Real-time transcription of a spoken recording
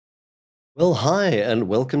Well, hi, and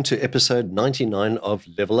welcome to episode 99 of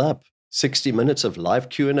Level Up, 60 minutes of live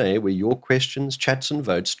Q&A where your questions, chats, and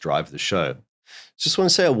votes drive the show. Just want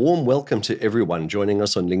to say a warm welcome to everyone joining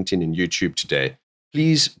us on LinkedIn and YouTube today.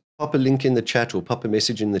 Please pop a link in the chat or pop a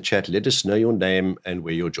message in the chat. Let us know your name and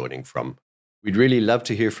where you're joining from. We'd really love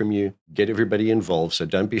to hear from you. Get everybody involved, so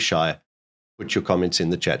don't be shy. Put your comments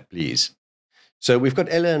in the chat, please. So we've got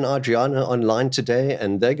Ella and Adriana online today,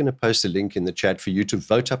 and they're going to post a link in the chat for you to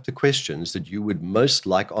vote up the questions that you would most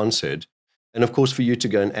like answered, and of course for you to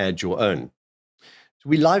go and add your own. So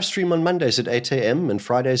we live stream on Mondays at 8 a.m. and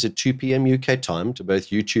Fridays at 2 p.m. UK time to both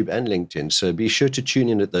YouTube and LinkedIn, so be sure to tune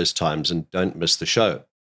in at those times and don't miss the show.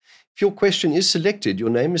 If your question is selected, your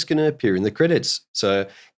name is going to appear in the credits, so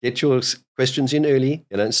get your questions in early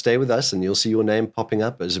and stay with us, and you'll see your name popping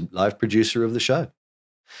up as a live producer of the show.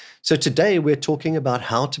 So today we're talking about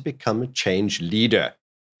how to become a change leader.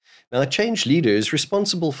 Now, a change leader is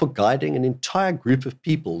responsible for guiding an entire group of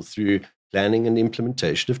people through planning and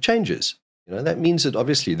implementation of changes. That means that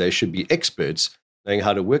obviously they should be experts knowing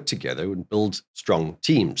how to work together and build strong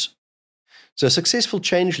teams. So successful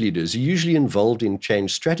change leaders are usually involved in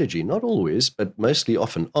change strategy, not always, but mostly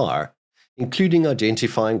often are, including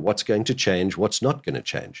identifying what's going to change, what's not going to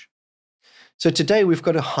change. So today we've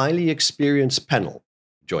got a highly experienced panel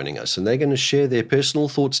joining us, and they're going to share their personal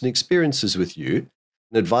thoughts and experiences with you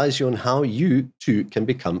and advise you on how you too can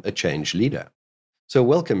become a change leader. So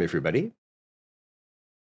welcome, everybody.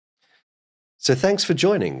 So thanks for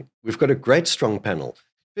joining. We've got a great, strong panel.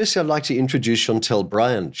 First, I'd like to introduce Shontelle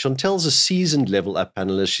Bryan. Shontelle's a seasoned Level Up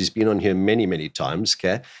panelist. She's been on here many, many times.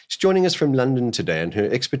 Okay? She's joining us from London today, and her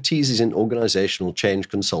expertise is in organizational change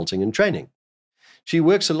consulting and training. She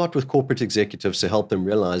works a lot with corporate executives to help them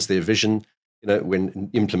realize their vision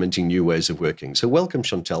when implementing new ways of working. So welcome,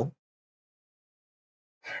 Shontelle.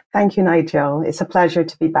 Thank you, Nigel. It's a pleasure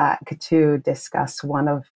to be back to discuss one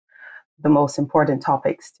of the most important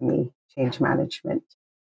topics to me, change management.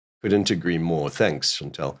 Couldn't agree more. Thanks,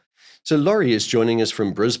 Shontelle. So Laurie is joining us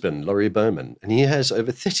from Brisbane, Laurie Bowman, and he has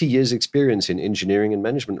over 30 years' experience in engineering and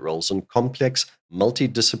management roles on complex,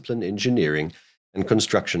 multidiscipline engineering and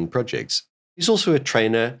construction projects. He's also a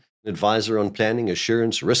trainer, an advisor on planning,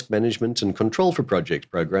 assurance, risk management, and control for projects,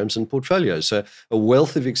 programs, and portfolios. So a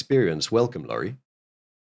wealth of experience. Welcome, Laurie.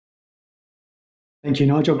 Thank you,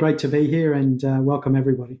 Nigel. Great to be here, and welcome,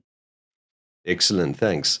 everybody. Excellent,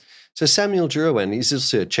 thanks. So Samuel Jurawan is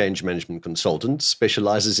also a change management consultant,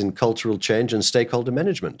 specializes in cultural change and stakeholder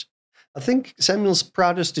management. I think Samuel's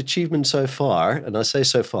proudest achievement so far, and I say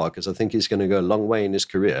so far because I think he's going to go a long way in his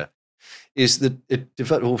career, is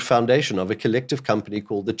the foundation of a collective company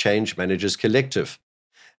called the Change Managers Collective.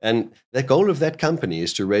 And the goal of that company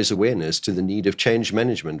is to raise awareness to the need of change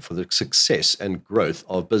management for the success and growth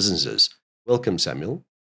of businesses. Welcome, Samuel.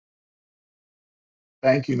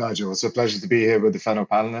 Thank you, Nigel. It's a pleasure to be here with the fellow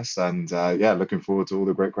panelists, and looking forward to all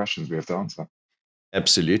the great questions we have to answer.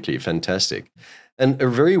 Absolutely, fantastic. And a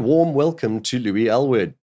very warm welcome to Louis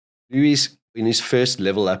Aylward. Louis in his first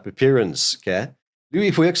Level Up appearance. Okay?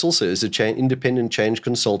 Louis works also as an independent change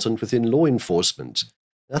consultant within law enforcement.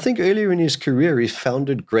 I think earlier in his career, he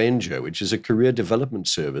founded Granger, which is a career development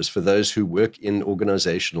service for those who work in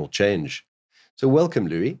organizational change. So welcome,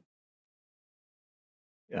 Louis.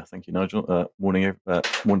 Yeah, thank you, Nigel. Morning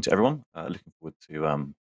to everyone. Looking forward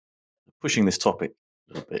to pushing this topic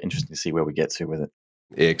a little bit. Interesting to see where we get to with it.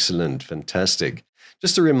 Excellent. Fantastic.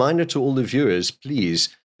 Just a reminder to all the viewers,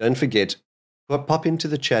 please don't forget, pop into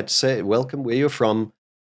the chat, say welcome, where you're from,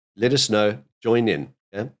 let us know, join in.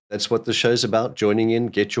 Yeah? That's what the show's about, joining in,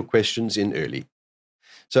 get your questions in early.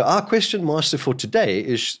 So our question master for today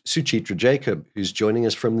is Suchitra Jacob, who's joining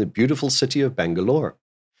us from the beautiful city of Bangalore.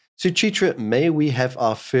 Suchitra, may we have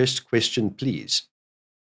our first question, please?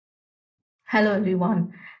 Hello,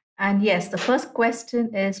 everyone. And yes, the first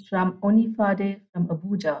question is from Onifade from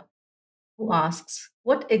Abuja, who asks,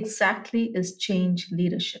 what exactly is change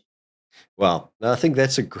leadership? Well, I think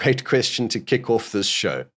that's a great question to kick off this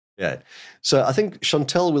show. Yeah. So I think,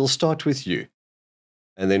 Shontelle, we'll start with you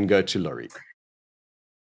and then go to Laurie.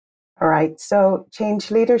 All right. So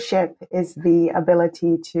change leadership is the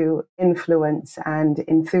ability to influence and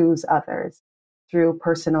enthuse others through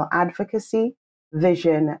personal advocacy,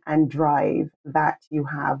 vision, and drive that you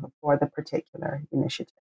have for the particular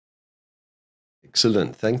initiative.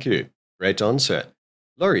 Excellent. Thank you. Great answer.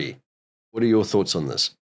 Laurie, what are your thoughts on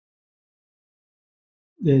this?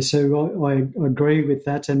 Yeah, so I agree with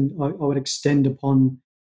that, and I would extend upon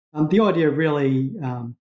the idea of really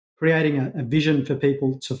creating a vision for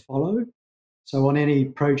people to follow. So on any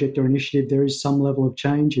project or initiative, there is some level of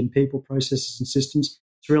change in people, processes, and systems.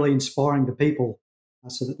 It's really inspiring the people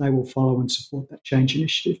so that they will follow and support that change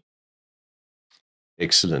initiative.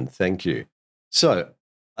 Excellent. Thank you. So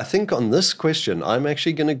I think on this question, I'm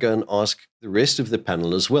actually going to go and ask the rest of the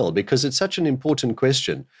panel as well, because it's such an important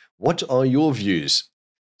question. What are your views?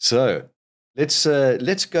 So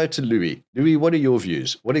let's go to Louis. Louis, what are your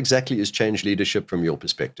views? What exactly is change leadership from your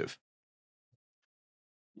perspective?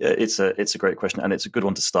 Yeah, it's a great question, and it's a good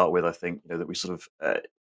one to start with. I think that we sort of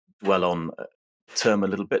dwell on the term a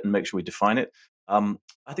little bit and make sure we define it.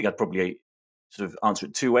 I think I'd probably sort of answer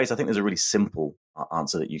it two ways. I think there's a really simple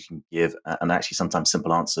answer that you can give, and actually sometimes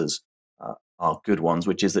simple answers are good ones,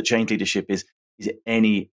 which is that change leadership is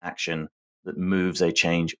any action that moves a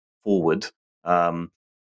change forward.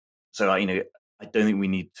 So I don't think we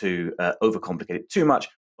need to overcomplicate it too much,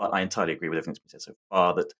 but I entirely agree with everything that's been said so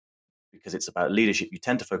far, that because it's about leadership, you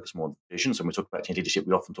tend to focus more on vision. So when we talk about change leadership,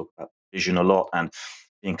 we often talk about vision a lot and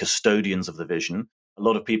being custodians of the vision. A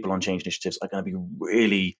lot of people on change initiatives are going to be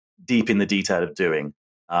really deep in the detail of doing.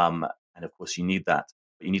 And of course, you need that.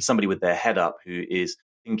 But you need somebody with their head up who is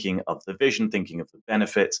thinking of the vision, thinking of the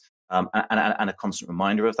benefits, and a constant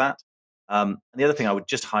reminder of that. And the other thing I would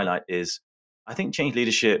just highlight is I think change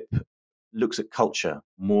leadership looks at culture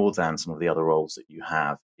more than some of the other roles that you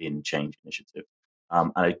have in change initiative.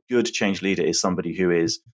 And a good change leader is somebody who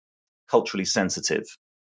is culturally sensitive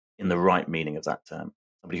in the right meaning of that term,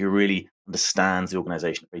 somebody who really understands the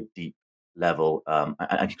organization at a very deep level and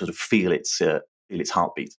can sort of feel its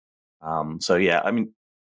heartbeat. So, yeah, I mean,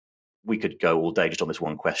 we could go all day just on this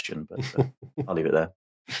one question, but I'll leave it there.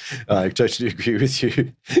 I totally agree with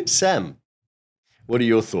you. Sam, what are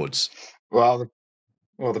your thoughts? Well,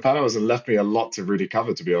 the panel has left me a lot to really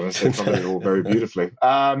cover, to be honest. They covered it all very beautifully.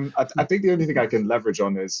 I think the only thing I can leverage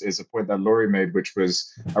on is a point that Laurie made, which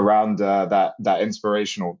was around that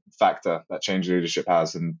inspirational factor that change leadership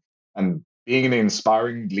has, and being an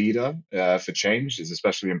inspiring leader for change is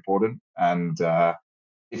especially important. And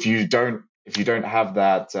if you don't have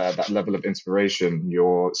that level of inspiration,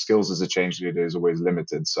 your skills as a change leader is always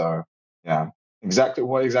limited. So yeah.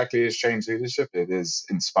 What exactly is change leadership? It is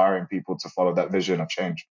inspiring people to follow that vision of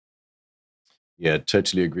change. Yeah,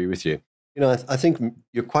 totally agree with you. I think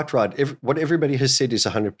you're quite right. What everybody has said is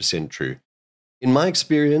 100% true. In my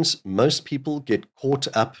experience, most people get caught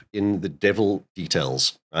up in the devil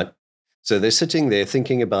details, right? So they're sitting there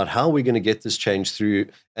thinking about how we're going to get this change through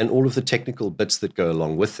and all of the technical bits that go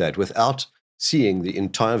along with that without seeing the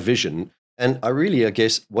entire vision. And I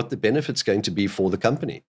guess, what the benefit's going to be for the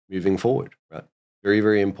company moving forward, right? Very,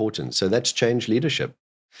 very important. So that's change leadership.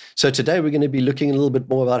 So today we're going to be looking a little bit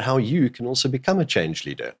more about how you can also become a change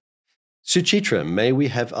leader. Suchitra, may we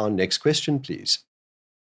have our next question, please?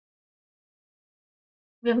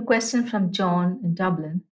 We have a question from John in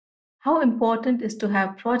Dublin. How important is to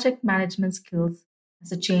have project management skills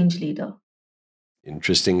as a change leader?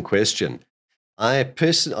 Interesting question. I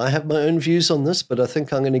have my own views on this, but I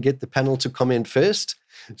think I'm going to get the panel to comment first.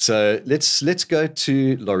 So let's go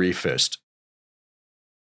to Laurie first.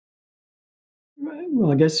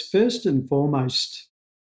 Well, I guess first and foremost,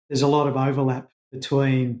 there's a lot of overlap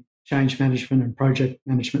between change management and project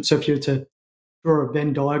management. So if you were to draw a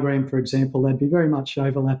Venn diagram, for example, they'd be very much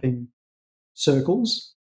overlapping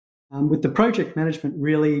circles. With the project management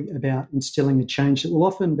really about instilling a change that will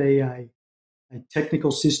often be a technical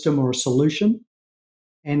system or a solution.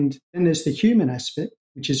 And then there's the human aspect,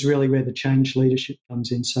 which is really where the change leadership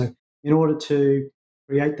comes in. So in order to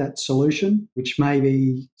create that solution, which may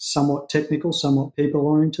be somewhat technical, somewhat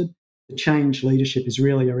people-oriented, the change leadership is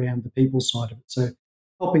really around the people side of it. So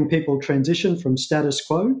helping people transition from status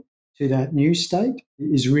quo to that new state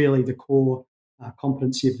is really the core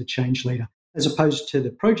competency of the change leader, as opposed to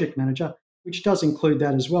the project manager, which does include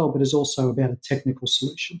that as well, but is also about a technical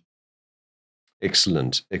solution.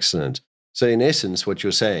 Excellent, excellent. So in essence, what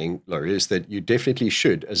you're saying, Laurie, is that you definitely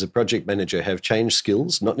should, as a project manager, have change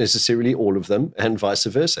skills, not necessarily all of them, and vice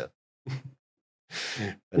versa.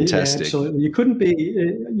 Fantastic. Yeah, absolutely. You couldn't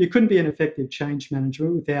be an effective change manager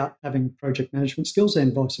without having project management skills,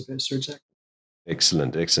 and vice versa. Exactly.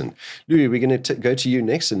 Excellent, excellent. Louis, we're going to go to you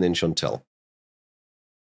next, and then Shontelle.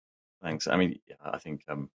 Thanks. I mean, I think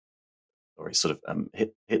Laurie sort of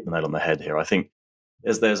hit the nail on the head here. I think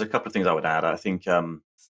there's a couple of things I would add. I think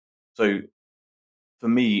so. For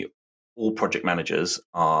me, all project managers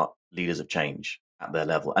are leaders of change at their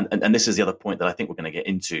level, and this is the other point that I think we're going to get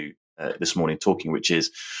into this morning talking, which is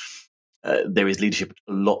there is leadership at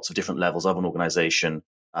lots of different levels of an organization.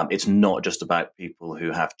 It's not just about people who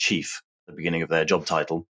have chief at the beginning of their job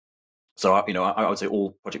title. So, I would say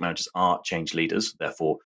all project managers are change leaders.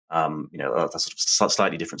 Therefore, that's a sort of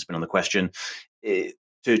slightly different spin on the question.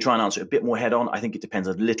 to try and answer it a bit more head on, I think it depends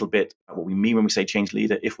a little bit about what we mean when we say change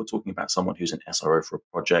leader. If we're talking about someone who's an SRO for a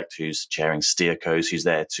project, who's chairing steercos, who's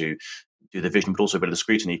there to do the vision, but also a bit of the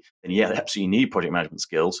scrutiny, then yeah, they absolutely need project management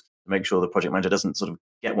skills to make sure the project manager doesn't sort of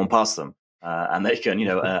get one past them. And they can,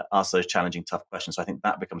 ask those challenging, tough questions. So I think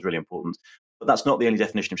that becomes really important. But that's not the only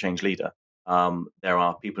definition of change leader. There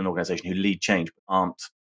are people in an organization who lead change but aren't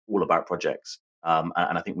all about projects. And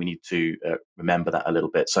I think we need to remember that a little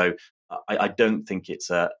bit. So I don't think it's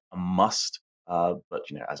a must. But,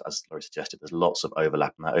 as Laurie suggested, there's lots of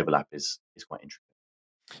overlap, and that overlap is quite intricate.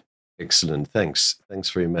 Excellent. Thanks. Thanks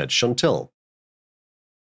very much. Shontelle.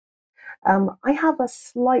 I have a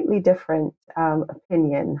slightly different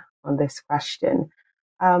opinion on this question.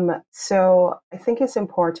 So I think it's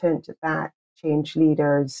important that change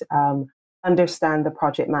leaders understand the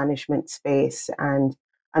project management space and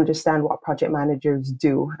understand what project managers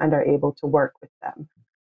do and are able to work with them.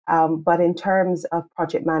 But in terms of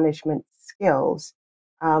project management skills,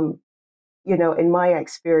 in my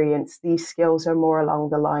experience, these skills are more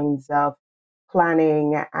along the lines of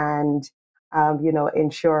planning and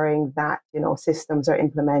ensuring that systems are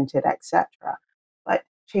implemented, etc. But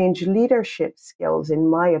change leadership skills, in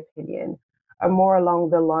my opinion, are more along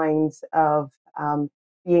the lines of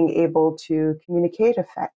being able to communicate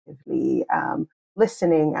effectively,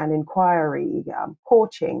 listening and inquiry,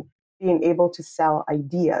 coaching, being able to sell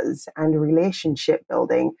ideas, and relationship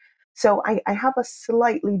building. So I have a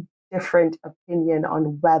slightly different opinion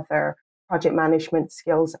on whether project management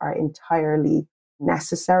skills are entirely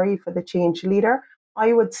necessary for the change leader.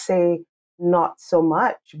 I would say not so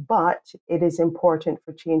much, but it is important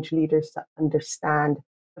for change leaders to understand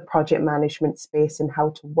the project management space and how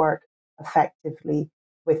to work effectively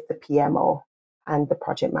with the PMO and the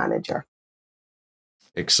project manager.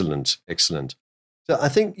 Excellent. So I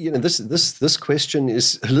think this question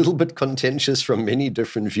is a little bit contentious from many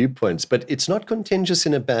different viewpoints, but it's not contentious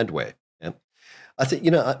in a bad way. Yeah? I think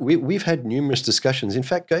we've had numerous discussions. In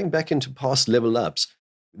fact, going back into past level ups,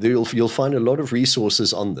 you'll find a lot of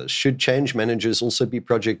resources on this. Should change managers also be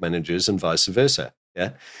project managers, and vice versa?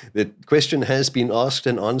 Yeah, the question has been asked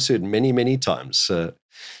and answered many, many times. So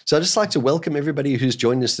I'd just like to welcome everybody who's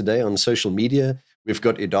joined us today on social media. We've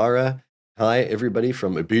got Idara. Hi, everybody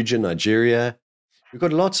from Abuja, Nigeria. We've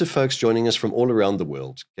got lots of folks joining us from all around the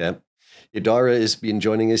world. Okay? Idara has been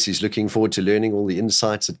joining us. He's looking forward to learning all the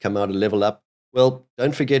insights that come out of Level Up. Well,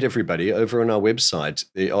 don't forget, everybody, over on our website,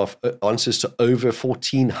 there are answers to over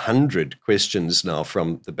 1,400 questions now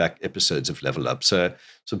from the back episodes of Level Up. So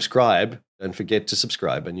subscribe. Don't forget to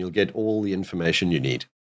subscribe, and you'll get all the information you need.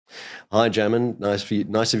 Hi, Jamin.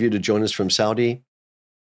 Nice of you to join us from Saudi.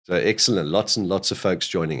 So excellent. Lots and lots of folks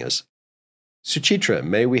joining us. Suchitra,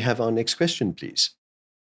 may we have our next question, please?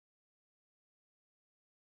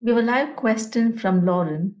 We have a live question from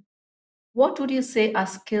Lauren. What would you say are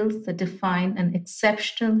skills that define an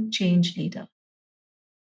exceptional change leader?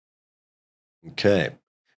 Okay.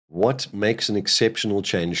 What makes an exceptional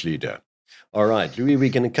change leader? All right, Louis, we're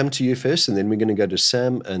going to come to you first, and then we're going to go to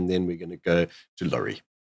Sam, and then we're going to go to Laurie.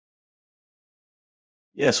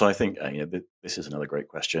 Yeah, so I think this is another great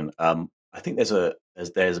question. I think there's a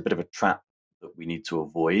bit of a trap that we need to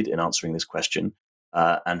avoid in answering this question,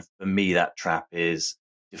 and for me, that trap is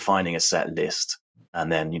defining a set list and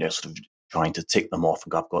then sort of trying to tick them off.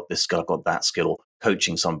 And I've got this skill, I've got that skill, or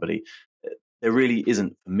coaching somebody. There really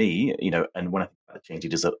isn't for me, and when I think about change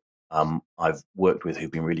leaders that I've worked with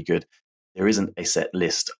who've been really good, there isn't a set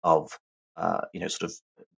list of sort of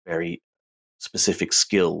very specific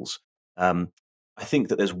skills. I think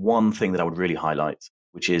that there's one thing that I would really highlight,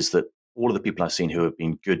 which is that all of the people I've seen who have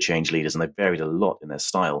been good change leaders, and they've varied a lot in their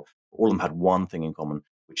style, all of them had one thing in common,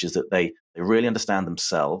 which is that they really understand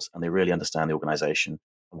themselves and they really understand the organization.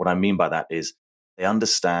 And what I mean by that is they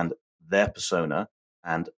understand their persona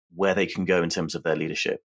and where they can go in terms of their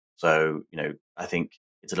leadership. So, I think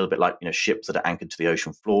it's a little bit like, ships that are anchored to the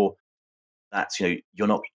ocean floor. That's, you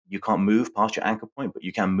can't move past your anchor point, but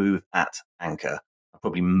you can move at anchor. I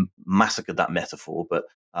probably massacred that metaphor, but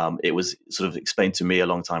it was sort of explained to me a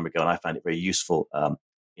long time ago, and I found it very useful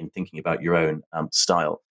in thinking about your own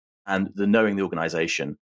style. And knowing the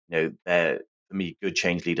organization, for me, good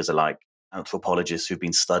change leaders are like anthropologists who've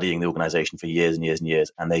been studying the organization for years and years and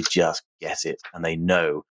years, and they just get it, and they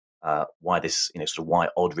know why this, sort of why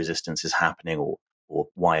odd resistance is happening, or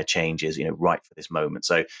why a change is, right for this moment.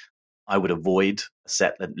 So I would avoid a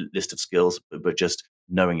set list of skills, but just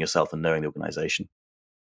knowing yourself and knowing the organization.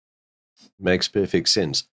 Makes perfect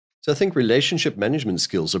sense. So I think relationship management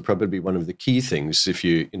skills are probably one of the key things.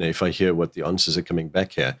 If I hear what the answers are coming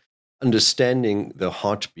back here, understanding the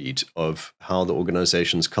heartbeat of how the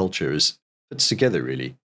organization's culture is fits together,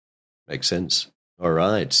 really. Makes sense. All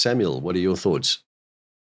right. Samuel, what are your thoughts?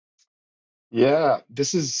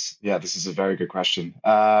 This is a very good question.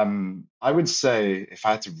 I would say if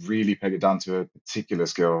I had to really peg it down to a particular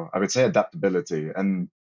skill, I would say adaptability. And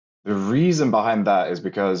the reason behind that is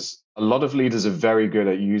because a lot of leaders are very good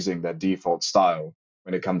at using their default style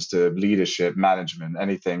when it comes to leadership, management,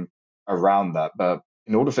 anything around that. But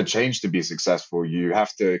in order for change to be successful, you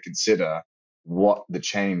have to consider what the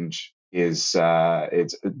change is,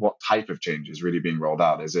 it's what type of change is really being rolled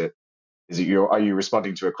out. Are you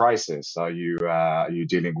responding to a crisis? Are you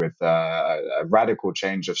dealing with a radical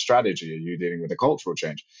change of strategy? Are you dealing with a cultural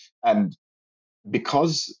change? And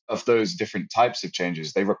because of those different types of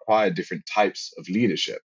changes, they require different types of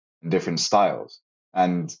leadership and different styles.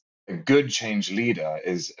 And a good change leader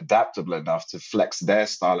is adaptable enough to flex their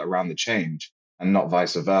style around the change and not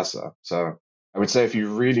vice versa. So I would say if you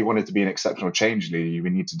really wanted to be an exceptional change leader, you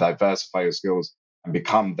would need to diversify your skills and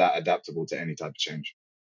become that adaptable to any type of change.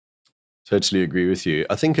 Totally agree with you.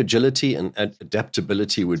 I think agility and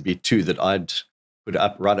adaptability would be two that I'd put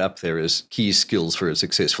right up there as key skills for a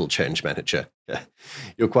successful change manager. Yeah,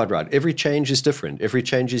 you're quite right. Every change is different. Every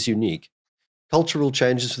change is unique. Cultural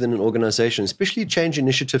changes within an organization, especially change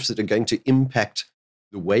initiatives that are going to impact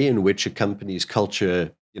the way in which a company's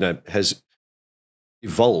culture, has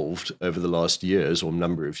evolved over the last years or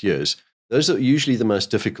number of years. Those are usually the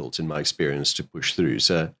most difficult, in my experience, to push through.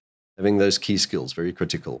 So having those key skills, very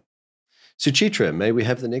critical. Suchitra, may we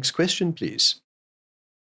have the next question, please?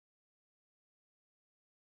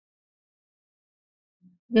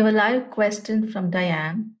 We have a live question from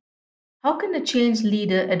Diane. How can a change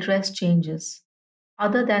leader address changes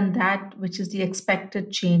other than that which is the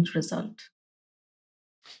expected change result?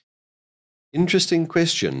 Interesting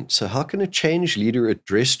question. So how can a change leader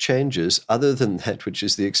address changes other than that which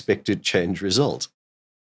is the expected change result?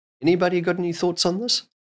 Anybody got any thoughts on this?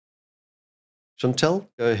 Shontelle,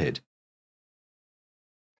 go ahead.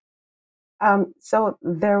 So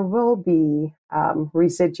there will be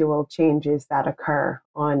residual changes that occur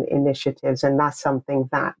on initiatives, and that's something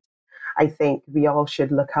that I think we all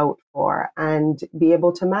should look out for and be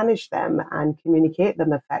able to manage them and communicate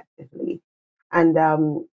them effectively. And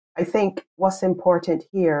I think what's important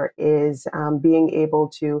here is being able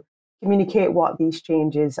to communicate what these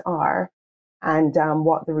changes are and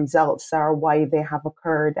what the results are, why they have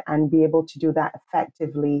occurred, and be able to do that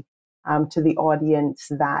effectively to the audience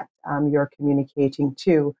that you're communicating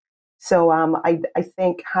to. So I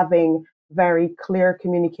think having very clear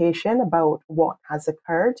communication about what has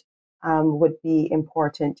occurred would be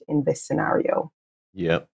important in this scenario.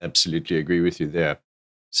 Yeah, absolutely agree with you there.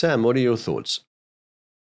 Sam, what are your thoughts?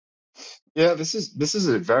 Yeah, this is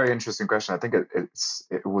a very interesting question. I think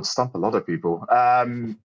it would stump a lot of people.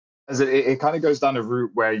 As it kind of goes down a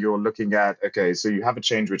route where you're looking at, okay, so you have a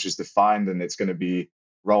change which is defined and it's going to be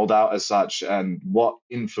rolled out as such, and what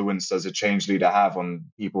influence does a change leader have on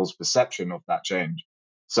people's perception of that change?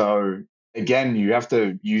 So again, you have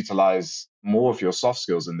to utilize more of your soft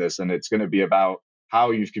skills in this, and it's going to be about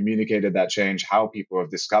how you've communicated that change, how people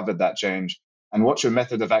have discovered that change, and what's your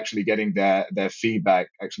method of actually getting their feedback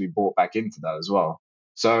actually brought back into that as well.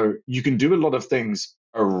 So you can do a lot of things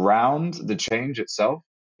around the change itself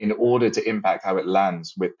in order to impact how it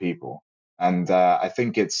lands with people. And I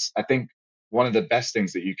think one of the best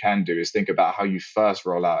things that you can do is think about how you first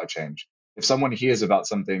roll out a change. If someone hears about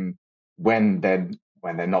something when they're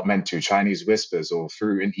not meant to, Chinese whispers or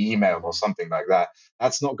through an email or something like that,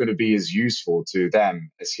 that's not going to be as useful to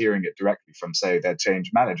them as hearing it directly from, say, their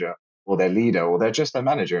change manager or their leader, or they're just their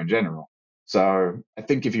manager in general. So I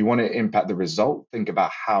think if you want to impact the result, think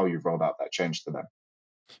about how you've rolled out that change to them.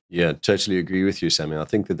 Yeah, totally agree with you, Samuel. I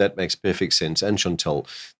think that makes perfect sense. And Shontelle,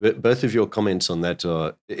 both of your comments on that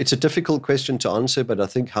it's a difficult question to answer, but I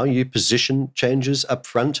think how you position changes up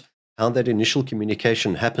front, how that initial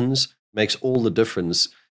communication happens, makes all the difference,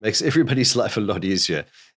 makes everybody's life a lot easier.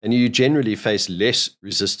 And you generally face less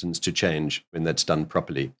resistance to change when that's done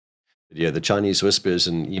properly. But yeah, the Chinese whispers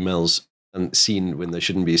and emails seen when they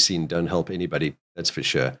shouldn't be seen don't help anybody, that's for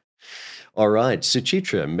sure. All right,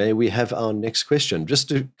 Suchitra, may we have our next question? Just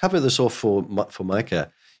to cover this off for Micah,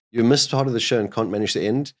 you missed part of the show and can't manage the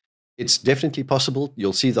end. It's definitely possible.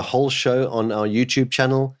 You'll see the whole show on our YouTube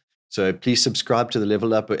channel. So please subscribe to the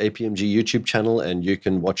Level Up or APMG YouTube channel, and you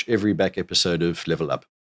can watch every back episode of Level Up.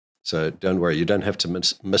 So don't worry, you don't have to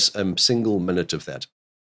miss a single minute of that.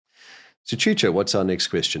 Suchitra, what's our next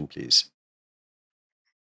question, please?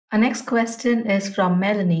 Our next question is from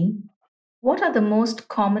Melanie. What are the most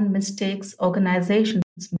common mistakes organizations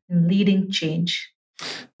make in leading change?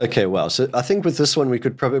 Okay, wow. So I think with this one, we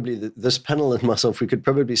could probably, this panel and myself, we could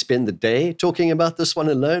probably spend the day talking about this one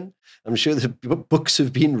alone. I'm sure that books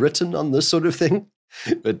have been written on this sort of thing.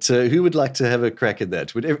 But who would like to have a crack at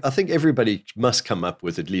that? I think everybody must come up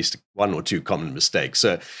with at least one or two common mistakes.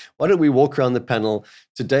 So why don't we walk around the panel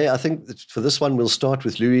today? I think that for this one, we'll start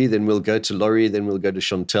with Louis, then we'll go to Laurie, then we'll go to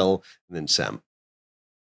Shontelle, and then Sam.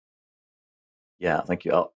 Yeah, thank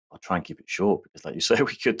you. I'll try and keep it short because, like you say,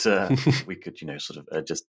 we could sort of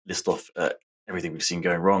just list off everything we've seen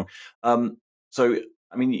going wrong. So,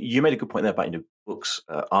 I mean, you made a good point there about books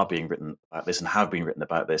are being written about this and have been written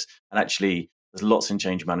about this, and actually, there's lots in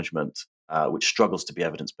change management which struggles to be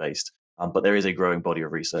evidence based, but there is a growing body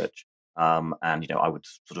of research, and I would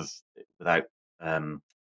sort of, without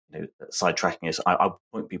sidetracking us, I would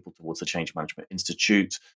point people towards the Change Management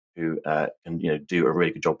Institute, who can do a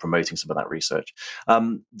really good job promoting some of that research.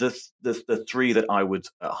 The three that I would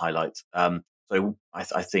highlight. So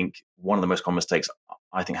I think one of the most common mistakes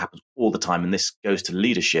I think happens all the time, and this goes to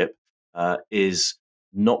leadership, is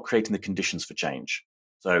not creating the conditions for change.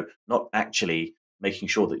 So not actually making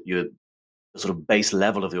sure that the sort of base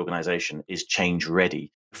level of the organization is change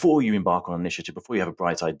ready before you embark on an initiative, before you have a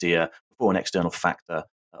bright idea, before an external factor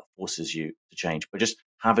forces you to change, but just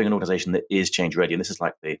having an organization that is change ready. And this is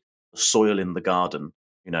like the soil in the garden.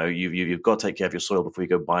 You've got to take care of your soil before you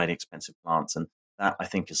go buy any expensive plants. And that, I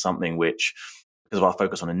think, is something which, because of our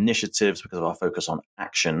focus on initiatives, because of our focus on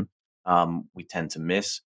action, we tend to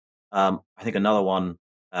miss. I think another one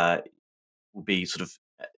will be sort of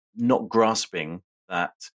not grasping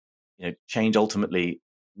that change ultimately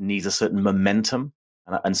needs a certain momentum,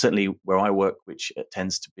 and certainly where I work, which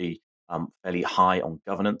tends to be fairly high on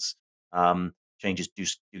governance, changes do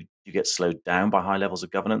get slowed down by high levels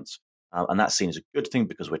of governance, and that's seen as a good thing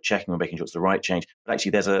because we're checking, we're making sure it's the right change. But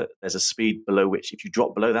actually, there's a speed below which, if you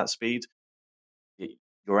drop below that speed,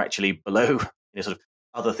 you're actually below sort of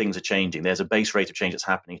other things are changing. There's a base rate of change that's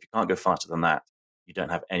happening. If you can't go faster than that, you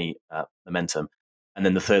don't have any momentum. And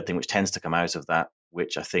then the third thing which tends to come out of that,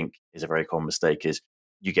 which I think is a very common mistake, is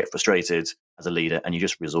you get frustrated as a leader and you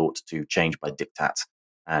just resort to change by diktat.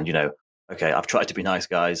 And, okay, I've tried to be nice,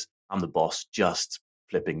 guys. I'm the boss. Just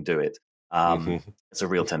flipping do it. It's a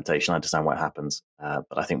real temptation. I understand what happens.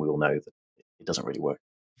 But I think we all know that it doesn't really work.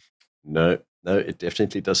 No, it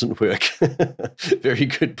definitely doesn't work. Very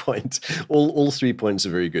good point. All 3 points are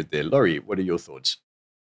very good there. Laurie, what are your thoughts?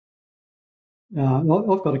 I've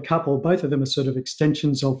got a couple. Both of them are sort of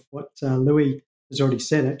extensions of what Louis has already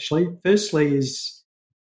said, actually. Firstly is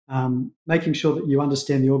making sure that you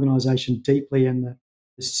understand the organisation deeply and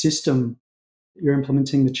the system that you're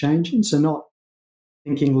implementing the change in. So not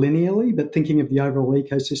thinking linearly, but thinking of the overall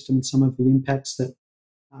ecosystem and some of the impacts that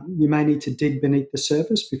you may need to dig beneath the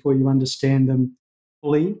surface before you understand them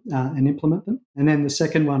fully and implement them. And then the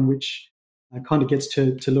second one, which kind of gets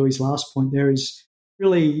to Louis' last point there, is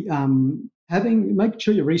really making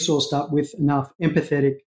sure you're resourced up with enough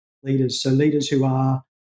empathetic leaders. So leaders who are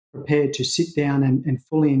prepared to sit down and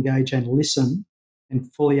fully engage and listen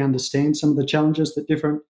and fully understand some of the challenges that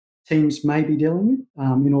different teams may be dealing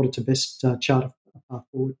with in order to best chart a path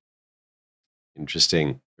forward.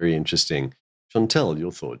 Interesting. Very interesting. Shontelle,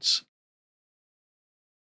 your thoughts?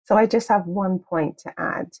 So I just have one point to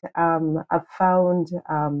add. I've found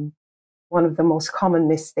one of the most common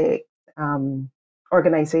mistakes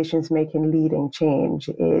organizations make in leading change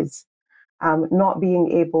is not being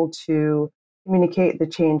able to communicate the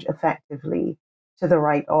change effectively to the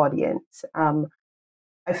right audience.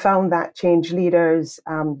 I found that change leaders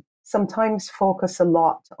sometimes focus a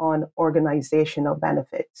lot on organizational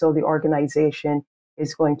benefit. So the organization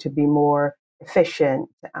is going to be more efficient,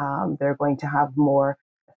 they're going to have more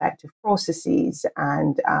effective processes,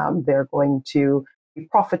 and they're going to be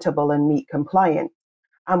profitable and meet compliance,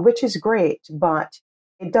 which is great, but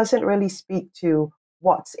it doesn't really speak to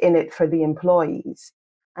what's in it for the employees.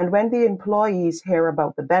 And when the employees hear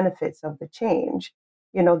about the benefits of the change,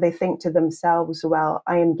 they think to themselves, well,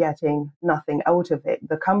 I am getting nothing out of it.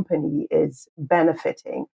 The company is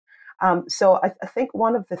benefiting. So I think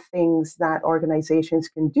one of the things that organizations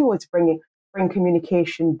can do is bring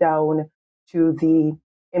communication down to the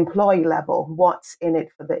employee level. What's in it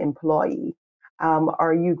for the employee?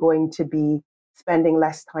 Are you going to be spending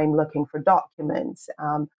less time looking for documents?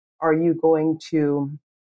 Are you going to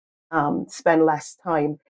spend less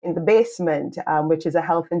time in the basement, which is a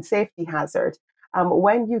health and safety hazard?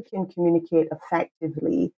 When you can communicate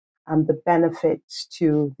effectively the benefits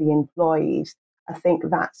to the employees, I think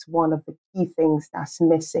that's one of the key things that's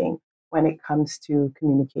missing when it comes to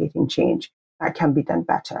communicating change. That can be done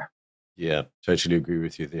better. Yeah, totally agree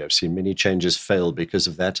with you there. I've seen many changes fail because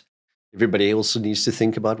of that. Everybody also needs to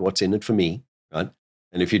think about what's in it for me, right?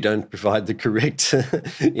 And if you don't provide the correct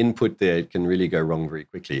input there, it can really go wrong very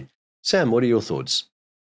quickly. Sam, what are your thoughts?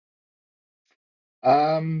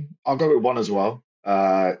 I'll go with one as well.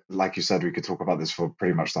 Like you said, we could talk about this for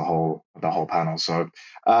pretty much the whole panel. So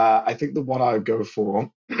I think the one I would go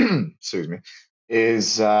for, excuse me,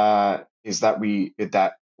 is that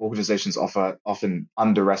organizations often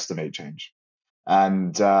underestimate change.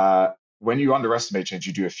 And when you underestimate change,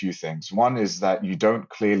 you do a few things. One is that you don't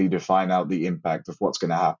clearly define out the impact of what's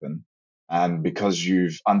going to happen. And because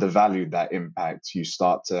you've undervalued that impact, you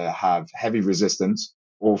start to have heavy resistance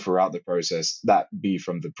all throughout the process, that be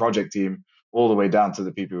from the project team all the way down to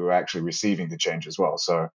the people who are actually receiving the change as well.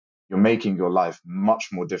 So you're making your life much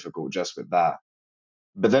more difficult just with that.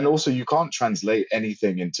 But then also you can't translate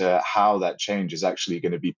anything into how that change is actually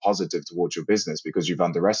going to be positive towards your business because you've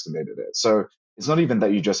underestimated it. So it's not even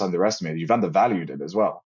that you just underestimated, you've undervalued it as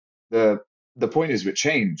well. The point is with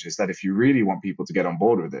change is that if you really want people to get on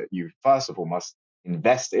board with it, you first of all must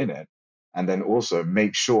invest in it and then also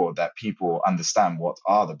make sure that people understand what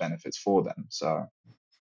are the benefits for them. So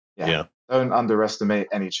yeah. Don't underestimate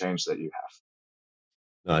any change that you have.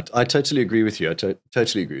 No, I totally agree with you. I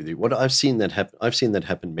totally agree with you. What I've seen that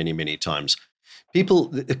happen many, many times.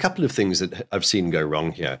 People, a couple of things that I've seen go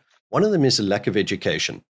wrong here. One of them is a lack of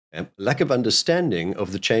education, lack of understanding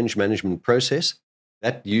of the change management process.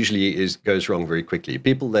 That usually goes wrong very quickly.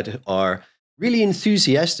 People that are really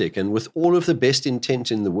enthusiastic and with all of the best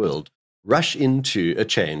intent in the world rush into a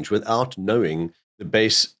change without knowing the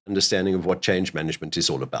base understanding of what change management is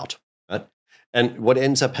all about. Right? And what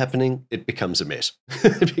ends up happening, it becomes a mess.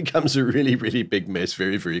 It becomes a really, really big mess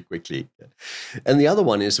very, very quickly. And the other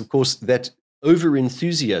one is, of course, that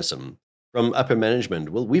over-enthusiasm from upper management.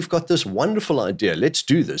 Well, we've got this wonderful idea. Let's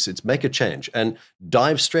do this. Let's make a change and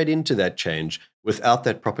dive straight into that change without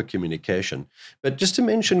that proper communication. But just to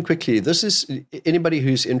mention quickly, this is anybody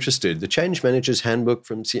who's interested, the Change Manager's Handbook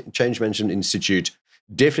from Change Management Institute,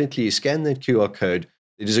 definitely scan that QR code.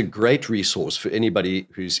 It is a great resource for anybody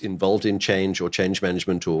who's involved in change or change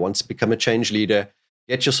management or wants to become a change leader.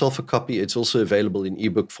 Get yourself a copy. It's also available in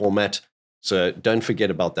ebook format. So don't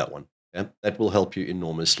forget about that one. Yeah? That will help you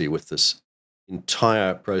enormously with this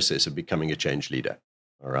entire process of becoming a change leader.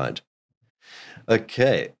 All right.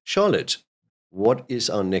 Okay. Charlotte, what is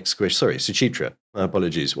our next question? Sorry, Suchitra. My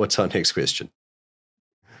apologies. What's our next question?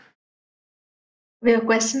 We have a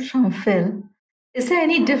question from Phil. Is there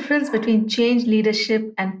any difference between change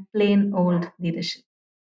leadership and plain old leadership?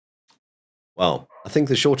 Well, I think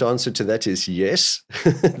the short answer to that is yes,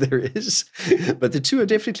 there is. But the two are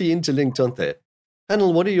definitely interlinked, aren't they?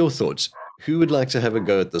 Panel, what are your thoughts? Who would like to have a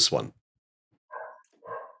go at this one?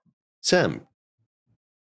 Sam?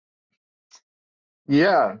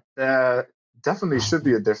 Yeah, there definitely should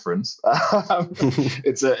be a difference.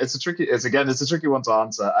 It's a tricky one to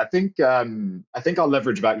answer. I think I'll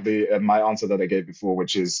leverage back my answer that I gave before,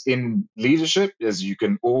 which is in leadership is you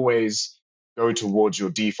can always go towards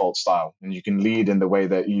your default style and you can lead in the way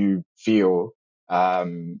that you feel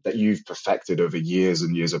that you've perfected over years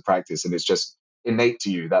and years of practice, and it's just innate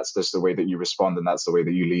to you. That's just the way that you respond, and that's the way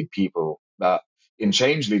that you lead people. In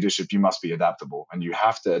change leadership, you must be adaptable and you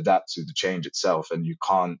have to adapt to the change itself. And you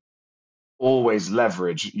can't always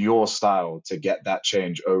leverage your style to get that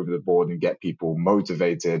change over the board and get people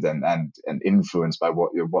motivated and influenced by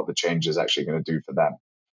what the change is actually going to do for them.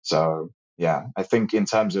 So yeah, I think in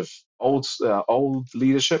terms of old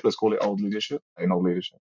leadership, let's call it old leadership,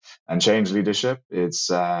 and change leadership,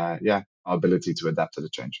 it's our ability to adapt to the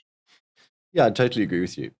change. Yeah, I totally agree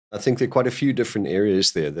with you. I think there are quite a few different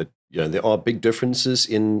areas there that, there are big differences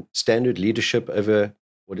in standard leadership over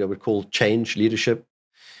what I would call change leadership.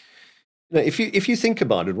 If you think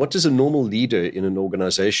about it, what does a normal leader in an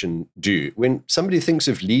organization do? When somebody thinks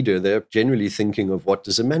of leader, they're generally thinking of what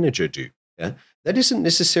does a manager do? Yeah? That isn't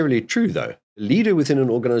necessarily true, though. A leader within an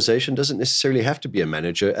organization doesn't necessarily have to be a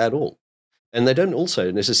manager at all. And they don't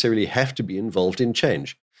also necessarily have to be involved in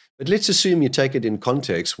change. But let's assume you take it in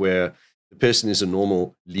context where the person is a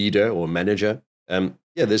normal leader or manager.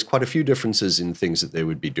 There's quite a few differences in things that they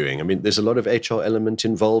would be doing. I mean, there's a lot of HR element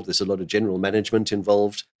involved. There's a lot of general management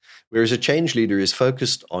involved. Whereas a change leader is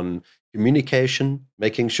focused on communication,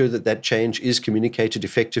 making sure that that change is communicated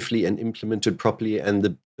effectively and implemented properly, and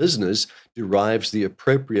the business derives the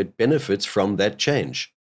appropriate benefits from that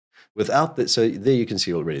change. Without that, so there you can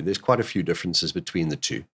see already, there's quite a few differences between the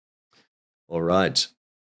two. All right.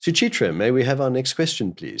 Suchitra, may we have our next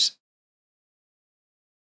question, please?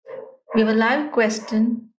 We have a live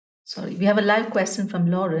question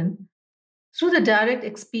from Lauren. Through the direct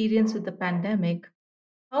experience with the pandemic,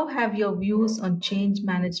 How have your views on change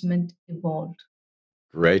management evolved?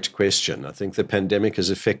 Great question. I think the pandemic has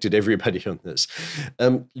affected everybody on this.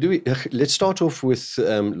 Louis, let's start off with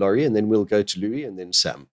Laurie, and then we'll go to Louis and then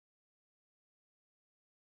Sam.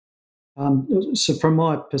 So from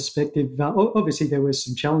my perspective, obviously there were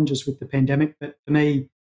some challenges with the pandemic, but for me,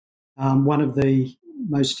 one of the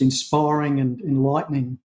most inspiring and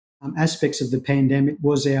enlightening aspects of the pandemic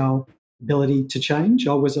was our ability to change.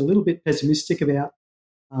 I was a little bit pessimistic about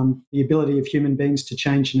the ability of human beings to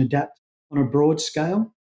change and adapt on a broad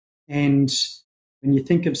scale. And when you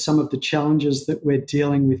think of some of the challenges that we're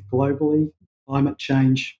dealing with globally, climate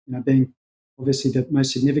change, being obviously the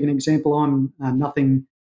most significant example, I'm nothing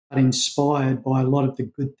but inspired by a lot of the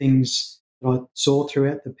good things that I saw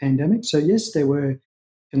throughout the pandemic. So yes, there were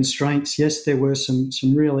constraints. Yes, there were some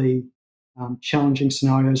really challenging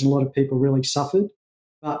scenarios, and a lot of people really suffered.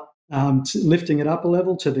 But lifting it up a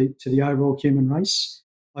level to the overall human race,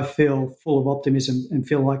 I feel full of optimism and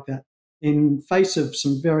feel like that in face of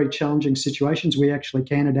some very challenging situations, we actually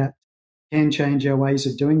can adapt, can change our ways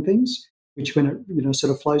of doing things, which when it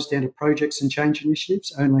sort of flows down to projects and change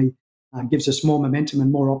initiatives only gives us more momentum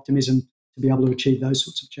and more optimism to be able to achieve those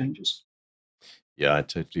sorts of changes. Yeah, I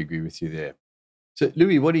totally agree with you there. So,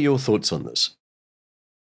 Louis, what are your thoughts on this?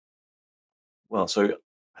 Well, so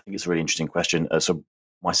I think it's a really interesting question. So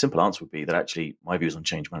my simple answer would be that actually my views on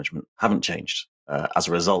change management haven't changed as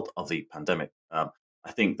a result of the pandemic.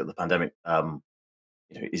 I think that the pandemic,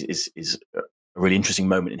 is a really interesting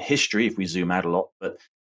moment in history if we zoom out a lot. But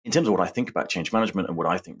in terms of what I think about change management and what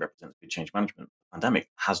I think represents good change management, the pandemic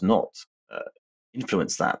has not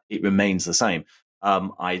influenced that. It remains the same.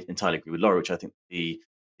 I entirely agree with Laura, which I think the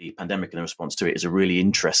pandemic and the response to it is a really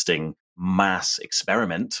interesting mass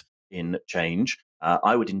experiment in change.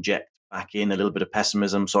 I would inject back in a little bit of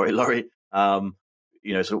pessimism. Sorry, Laurie.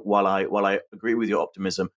 So while I agree with your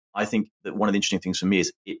optimism, I think that one of the interesting things for me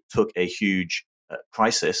is it took a huge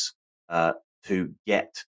crisis to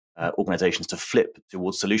get organizations to flip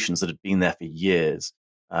towards solutions that had been there for years.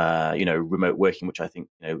 Remote working, which I think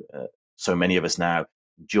so many of us now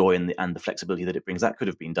enjoy, and the flexibility that it brings. That could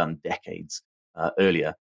have been done decades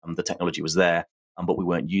earlier. The technology was there, but we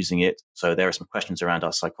weren't using it. So there are some questions around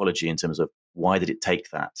our psychology in terms of why did it take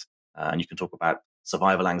that? And you can talk about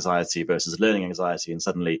survival anxiety versus learning anxiety, and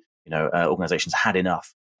suddenly organizations had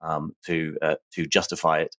enough to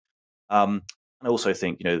justify it. And I also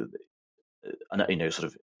think sort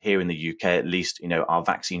of here in the UK at least, our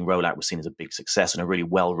vaccine rollout was seen as a big success and a really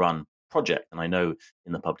well run project. And I know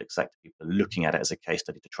in the public sector people are looking at it as a case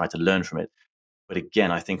study to try to learn from it. But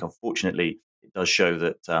again, I think unfortunately it does show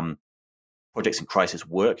that projects in crisis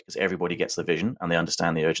work because everybody gets the vision and they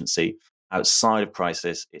understand the urgency. Outside of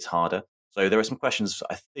crisis, it's harder. So there are some questions,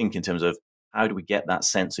 I think, in terms of how do we get that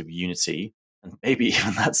sense of unity and maybe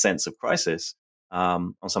even that sense of crisis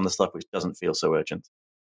on some of the stuff which doesn't feel so urgent.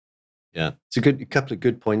 Yeah, it's a couple of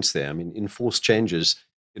good points there. I mean, enforced changes,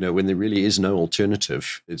 when there really is no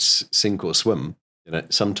alternative, it's sink or swim.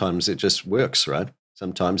 Sometimes it just works, right?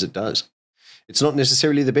 Sometimes it does. It's not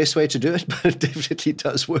necessarily the best way to do it, but it definitely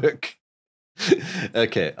does work.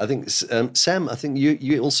 Okay, I think, Sam, I think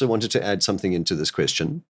you also wanted to add something into this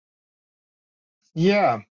question.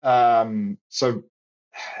 Yeah. So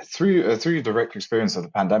through direct experience of the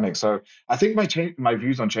pandemic, so I think my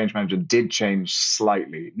views on change management did change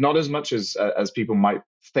slightly, not as much as people might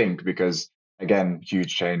think, because again,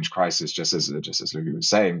 huge change, crisis, just as Louis was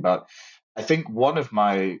saying. But I think one of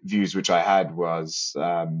my views, which I had, was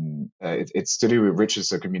it's to do with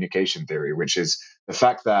Richardson communication theory, which is the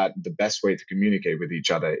fact that the best way to communicate with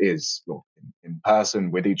each other is in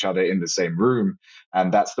person, with each other in the same room.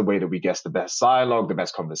 And that's the way that we get the best dialogue, the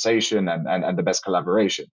best conversation, and the best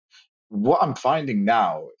collaboration. What I'm finding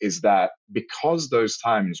now is that because those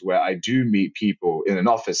times where I do meet people in an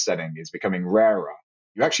office setting is becoming rarer,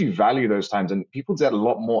 you actually value those times, and people get a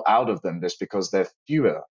lot more out of them just because they're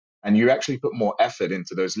fewer. And you actually put more effort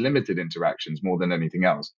into those limited interactions more than anything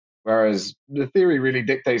else. Whereas the theory really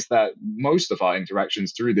dictates that most of our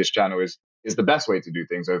interactions through this channel is the best way to do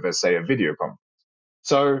things over, say, a video conference.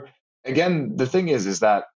 So again, the thing is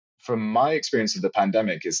that from my experience of the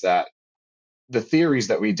pandemic is that the theories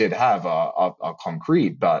that we did have are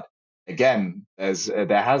concrete, but again,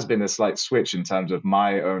 there has been a slight switch in terms of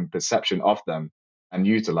my own perception of them and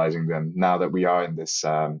utilizing them now that we are in this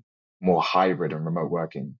more hybrid and remote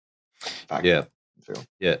working. Yeah.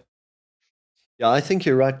 I think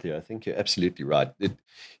you're right there. I think you're absolutely right.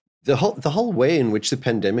 The whole way in which the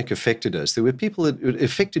pandemic affected us, there were people that it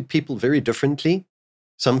affected people very differently.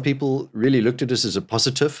 Some people really looked at us as a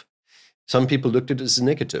positive. Some people looked at it as a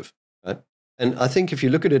negative. Right? And I think if you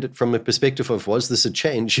look at it from a perspective of, was this a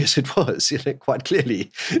change? Yes, it was, quite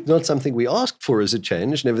clearly. Not something we asked for as a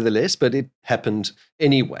change, nevertheless, but it happened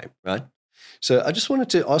anyway, right? So I just wanted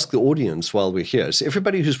to ask the audience while we're here. So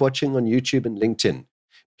everybody who's watching on YouTube and LinkedIn,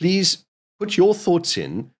 please put your thoughts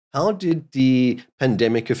in. How did the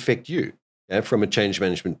pandemic affect you, from a change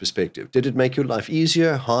management perspective? Did it make your life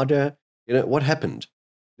easier, harder? What happened?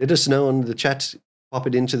 Let us know on the chat. Pop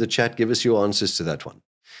it into the chat. Give us your answers to that one.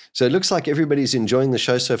 So it looks like everybody's enjoying the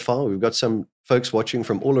show so far. We've got some folks watching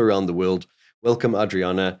from all around the world. Welcome,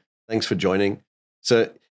 Adriana. Thanks for joining.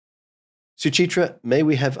 So, Suchitra, may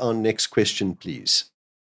we have our next question, please?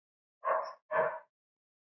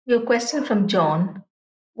 Your question from John.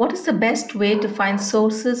 What is the best way to find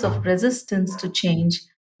sources of resistance to change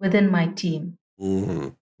within my team?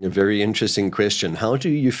 A very interesting question. How do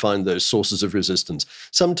you find those sources of resistance?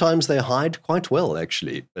 Sometimes they hide quite well,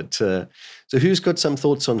 actually. But so who's got some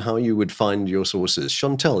thoughts on how you would find your sources?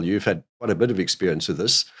 Shontelle, you've had quite a bit of experience with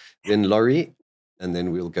this. Then Laurie, and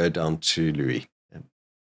then we'll go down to Louis.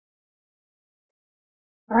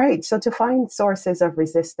 All right, so to find sources of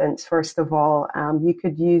resistance, first of all, you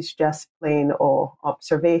could use just plain old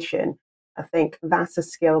observation. I think that's a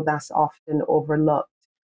skill that's often overlooked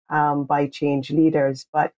by change leaders,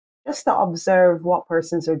 but just to observe what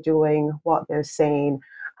persons are doing, what they're saying,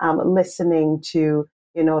 listening to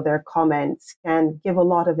their comments can give a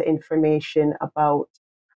lot of information about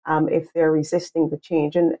if they're resisting the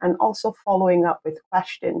change, and also following up with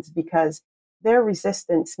questions, because their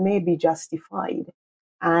resistance may be justified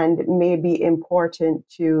and may be important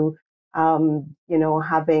to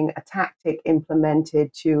having a tactic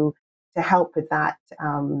implemented to help with that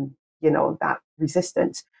that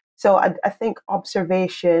resistance. So I think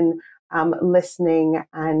observation, listening,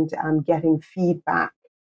 and getting feedback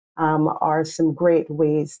are some great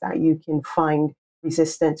ways that you can find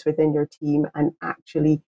resistance within your team and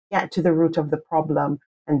actually get to the root of the problem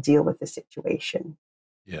and deal with the situation.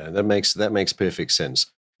 Yeah, that makes perfect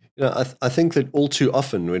sense. I think that all too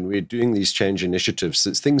often when we're doing these change initiatives,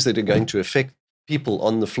 it's things that are going to affect people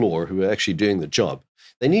on the floor who are actually doing the job.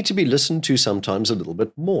 They need to be listened to sometimes a little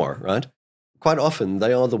bit more, right? Quite often,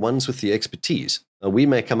 they are the ones with the expertise. We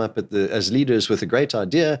may come up as leaders with a great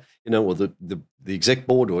idea, or the exec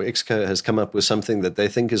board or exco has come up with something that they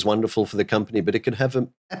think is wonderful for the company, but it could have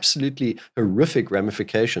absolutely horrific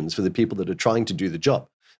ramifications for the people that are trying to do the job.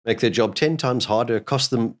 Make their job 10 times harder, cost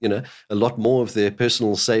them, a lot more of their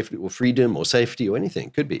personal safety or freedom or safety or anything.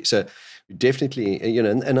 Could be. So definitely,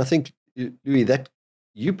 and I think, Louis, that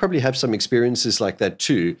you probably have some experiences like that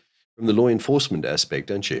too from the law enforcement aspect,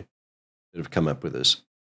 don't you, that have come up with this?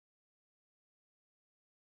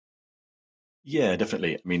 Yeah,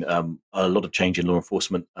 definitely. I mean, a lot of change in law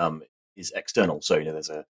enforcement is external. So,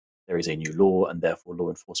 there is a new law, and therefore law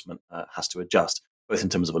enforcement has to adjust, both in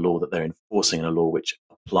terms of a law that they're enforcing and a law which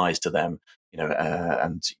applies to them.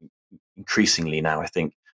 And increasingly now, I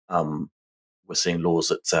think we're seeing laws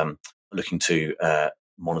that are looking to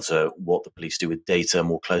monitor what the police do with data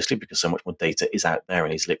more closely, because so much more data is out there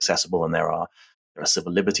and easily accessible, and there are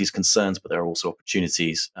civil liberties concerns, but there are also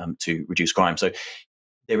opportunities to reduce crime. So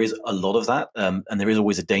there is a lot of that, and there is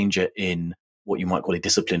always a danger in what you might call a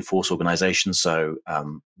disciplined force organization, so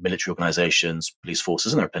military organizations, police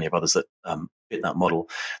forces, and there are plenty of others that fit that model.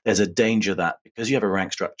 There's a danger that because you have a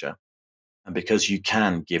rank structure and because you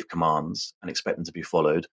can give commands and expect them to be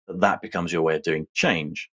followed, that becomes your way of doing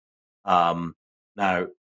change. Now,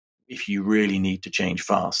 if you really need to change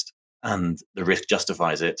fast and the risk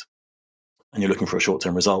justifies it, and you're looking for a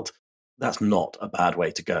short-term result, that's not a bad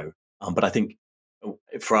way to go. But I think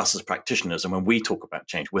for us as practitioners, and when we talk about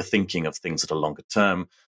change, we're thinking of things that are longer term,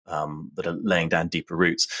 that are laying down deeper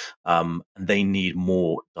roots. And they need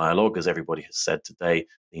more dialogue, as everybody has said today.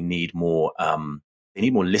 They need more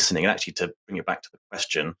listening. And actually, to bring it back to the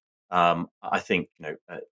question, I think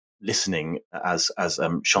listening, as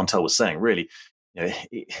Shontelle was saying, really, the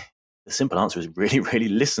simple answer is really, really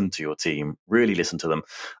listen to your team. Really listen to them.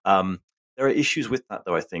 There are issues with that,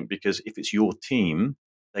 though, I think, because if it's your team,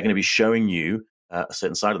 they're going to be showing you a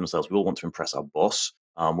certain side of themselves. We all want to impress our boss.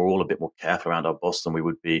 We're all a bit more careful around our boss than we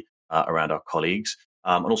would be around our colleagues.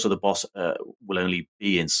 And also the boss will only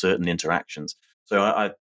be in certain interactions. So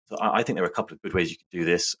I think there are a couple of good ways you could do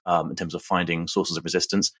this in terms of finding sources of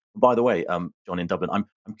resistance. And by the way, John in Dublin, I'm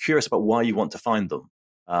curious about why you want to find them.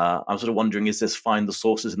 I'm sort of wondering, is this find the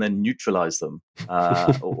sources and then neutralize them?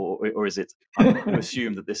 Or is it, I'm going to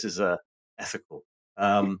assume that this is ethical?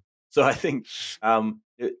 So I think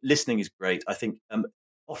listening is great. I think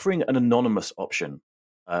offering an anonymous option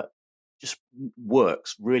just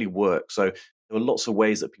really works. So there are lots of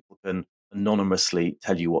ways that people can anonymously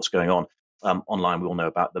tell you what's going on. online. We all know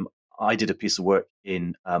about them. I did a piece of work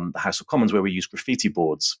in the House of Commons where we used graffiti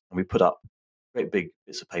boards, and we put up great big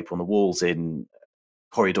bits of paper on the walls in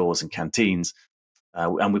corridors and canteens,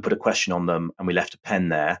 and we put a question on them, and we left a pen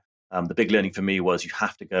there. The big learning for me was you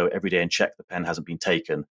have to go every day and check the pen hasn't been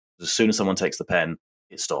taken. As soon as someone takes the pen,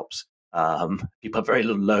 it stops. People have very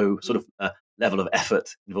low sort of level of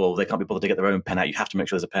effort involved. They can't be bothered to get their own pen out. You have to make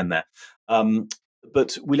sure there's a pen there.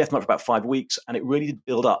 But we left them up for about 5 weeks, and it really did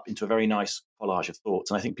build up into a very nice collage of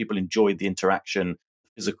thoughts. And I think people enjoyed the interaction, the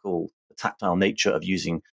physical, the tactile nature of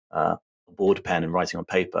using a board pen and writing on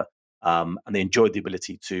paper. And they enjoyed the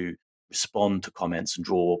ability to respond to comments and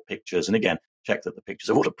draw pictures. And again, check that the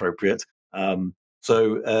pictures are all appropriate.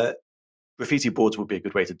 So graffiti boards would be a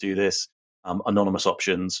good way to do this. Anonymous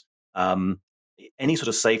options. Any sort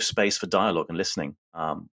of safe space for dialogue and listening,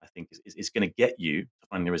 I think, is going to get you to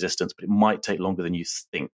finding the resistance, but it might take longer than you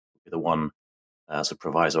think. Would be the one sort of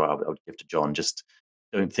proviso I would give to John. Just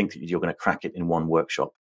don't think that you're going to crack it in one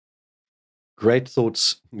workshop. Great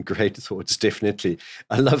thoughts, definitely.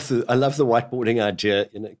 I love the whiteboarding idea,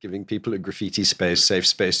 giving people a graffiti space, safe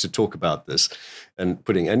space to talk about this, and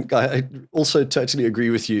I also totally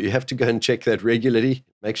agree with you. You have to go and check that regularly,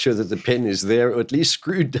 make sure that the pen is there, or at least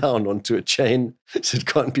screwed down onto a chain so it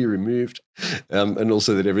can't be removed, and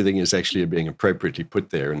also that everything is actually being appropriately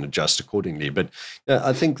put there and adjust accordingly. But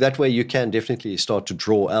I think that way you can definitely start to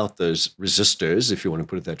draw out those resistors, if you want to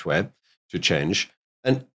put it that way, to change.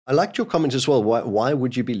 And I liked your comment as well. Why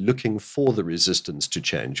would you be looking for the resistance to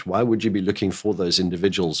change? Why would you be looking for those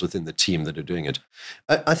individuals within the team that are doing it?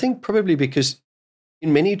 I think probably because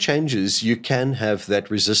in many changes, you can have that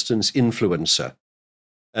resistance influencer.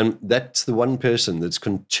 And that's the one person that's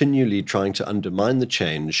continually trying to undermine the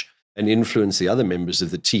change and influence the other members of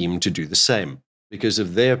the team to do the same because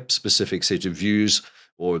of their specific set of views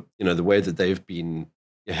or, the way that they've been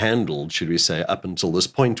handled, should we say, up until this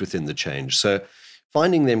point within the change. So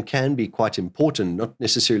finding them can be quite important, not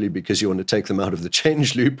necessarily because you want to take them out of the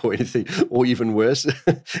change loop or anything, or even worse,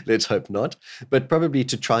 let's hope not, but probably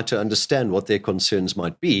to try to understand what their concerns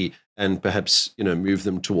might be and perhaps, move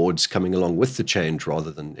them towards coming along with the change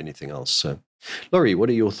rather than anything else. So, Laurie, what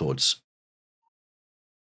are your thoughts?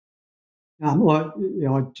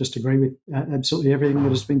 I just agree with absolutely everything that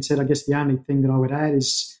has been said. I guess the only thing that I would add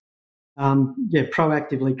is,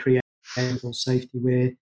 proactively create safety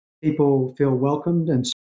where people feel welcomed and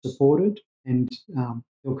supported and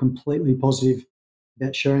feel completely positive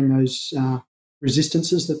about sharing those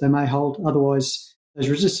resistances that they may hold. Otherwise, those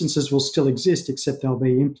resistances will still exist, except they'll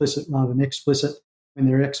be implicit rather than explicit. When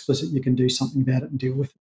they're explicit, you can do something about it and deal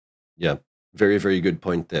with it. Yeah, very, very good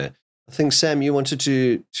point there. I think, Sam, you wanted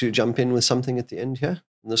to jump in with something at the end here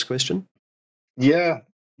in this question? Yeah.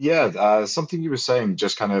 Something you were saying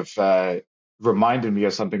just kind of reminded me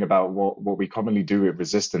of something about what we commonly do with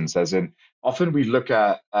resistance, as in often we look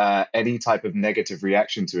at any type of negative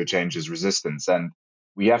reaction to a change as resistance. And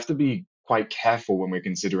we have to be quite careful when we're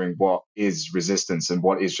considering what is resistance and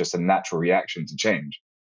what is just a natural reaction to change.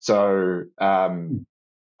 So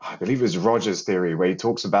I believe it was Rogers' theory where he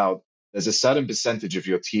talks about there's a certain percentage of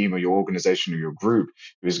your team or your organization or your group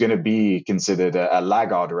who's going to be considered a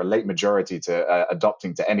laggard or a late majority to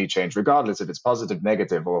adopting to any change, regardless if it's positive,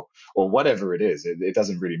 negative, or whatever it is. It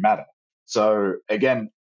doesn't really matter. So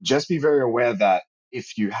again, just be very aware that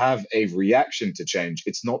if you have a reaction to change,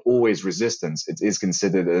 it's not always resistance. It is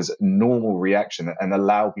considered as normal reaction and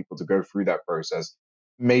allow people to go through that process.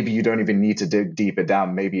 Maybe you don't even need to dig deeper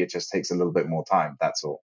down. Maybe it just takes a little bit more time. That's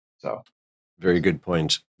all. So. Very good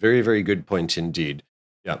point. Very, very good point indeed.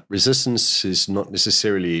 Yeah, resistance is not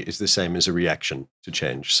necessarily the same as a reaction to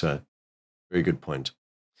change. So, very good point.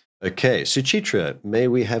 Okay, Suchitra, may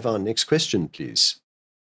we have our next question, please?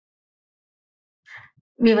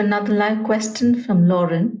 We have another live question from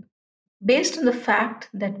Lauren. Based on the fact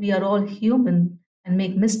that we are all human and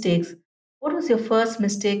make mistakes, what was your first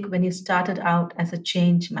mistake when you started out as a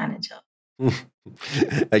change manager?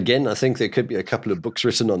 Again, I think there could be a couple of books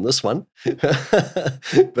written on this one,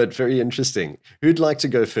 but very interesting. Who'd like to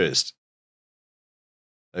go first?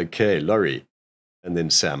 Okay, Laurie, and then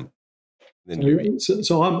Sam, then Louis.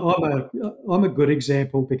 So I'm a good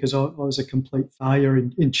example because I was a complete failure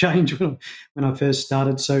in change when I first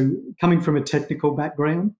started. So coming from a technical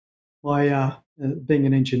background, being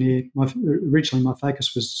an engineer, originally my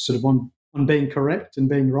focus was sort of on being correct and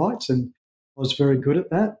being right, and I was very good at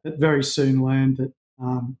that, but very soon learned that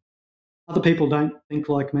other people don't think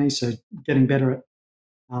like me, so getting better at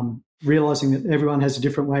realising that everyone has a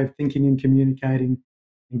different way of thinking and communicating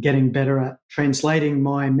and getting better at translating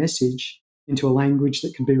my message into a language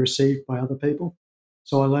that can be received by other people.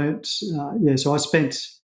 So I learnt, so I spent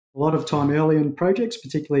a lot of time early in projects,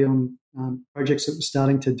 particularly on projects that were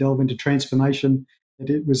starting to delve into transformation, that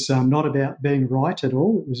it was not about being right at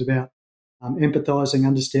all. It was about empathising,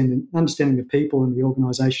 understanding the people and the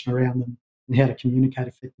organisation around them and how to communicate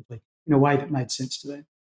effectively in a way that made sense to them.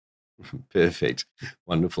 Perfect.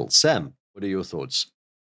 Wonderful. Sam, what are your thoughts?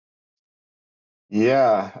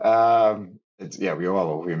 Yeah, we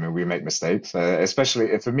all we make mistakes,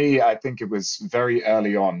 especially for me. I think it was very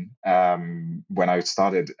early on when I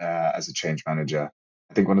started as a change manager.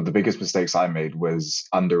 I think one of the biggest mistakes I made was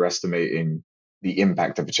underestimating the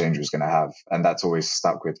impact that the change was going to have, and that's always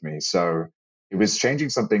stuck with me. So it was changing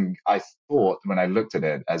something I thought when I looked at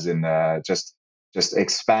it as in just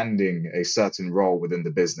expanding a certain role within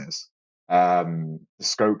the business, the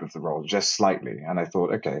scope of the role just slightly. And I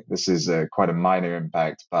thought, okay, this is quite a minor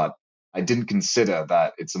impact, but I didn't consider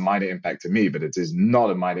that it's a minor impact to me, but it is not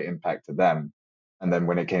a minor impact to them. And then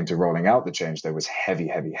when it came to rolling out the change, there was heavy,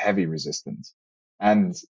 heavy, heavy resistance.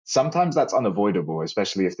 And sometimes that's unavoidable,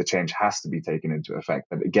 especially if the change has to be taken into effect.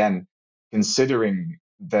 But again, considering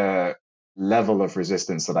the level of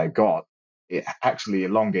resistance that I got, it actually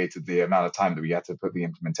elongated the amount of time that we had to put the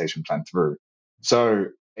implementation plan through. So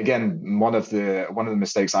again, one of the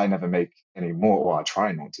mistakes I never make anymore, or I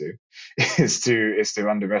try not to, is to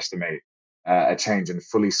underestimate a change and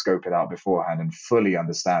fully scope it out beforehand and fully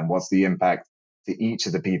understand what's the impact to each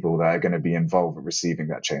of the people that are going to be involved with receiving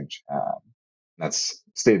that change. That's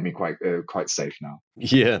steered me quite safe now.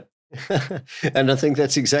 Yeah. And I think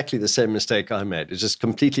that's exactly the same mistake I made. It's just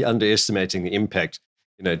completely underestimating the impact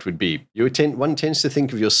it would be. One tends to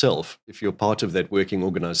think of yourself, if you're part of that working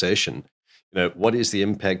organization, what is the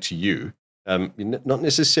impact to you? Not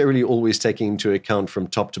necessarily always taking into account from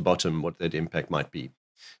top to bottom what that impact might be.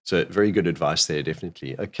 So very good advice there,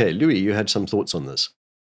 definitely. Okay, Louis, you had some thoughts on this.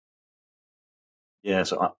 Yeah,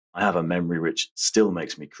 so I have a memory which still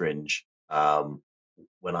makes me cringe.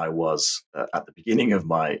 When I was at the beginning of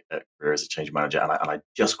my career as a change manager, and I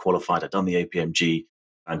just qualified. I'd done the APMG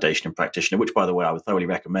Foundation and Practitioner, which, by the way, I would thoroughly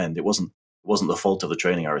recommend. It wasn't the fault of the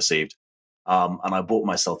training I received. And I bought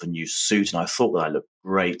myself a new suit, and I thought that I looked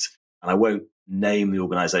great. And I won't name the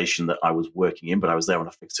organization that I was working in, but I was there on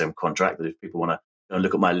a fixed-term contract. That if people want to go and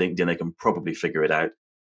look at my LinkedIn, they can probably figure it out.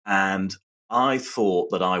 And I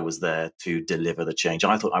thought that I was there to deliver the change.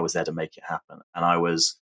 I thought I was there to make it happen. And I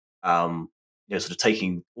was sort of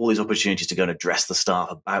taking all these opportunities to go and address the staff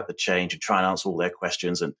about the change and try and answer all their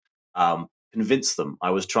questions and convince them. I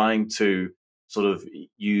was trying to sort of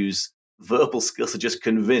use verbal skills to just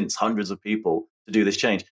convince hundreds of people to do this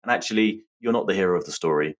change. And actually, you're not the hero of the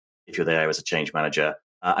story if you're there as a change manager.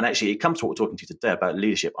 And actually, it comes to what we're talking to today about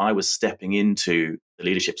leadership. I was stepping into the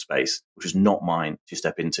leadership space, which was not mine to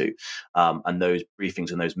step into. And those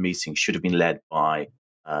briefings and those meetings should have been led by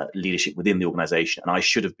leadership within the organization. And I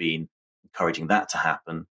should have been encouraging that to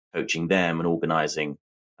happen, coaching them and organizing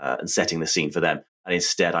and setting the scene for them. And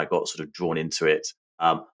instead, I got sort of drawn into it.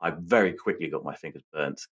 I very quickly got my fingers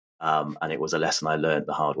burnt. And it was a lesson I learned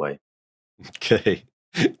the hard way. Okay.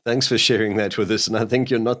 Thanks for sharing that with us. And I think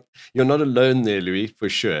you're not alone there, Louis, for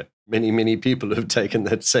sure. Many, many people have taken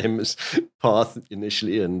that same path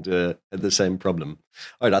initially and had the same problem.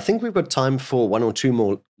 All right, I think we've got time for one or two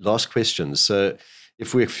more last questions. So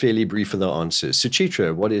if we're fairly brief with our answers.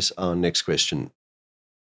 Suchitra, what is our next question?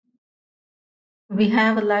 We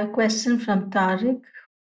have a live question from Tariq.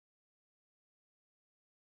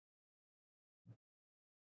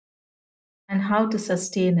 And how to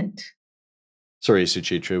sustain it. Sorry,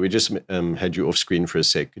 Suchitra, we just had you off screen for a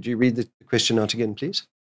sec. Could you read the question out again, please?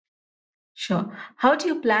 Sure. How do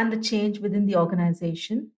you plan the change within the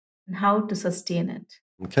organization and how to sustain it?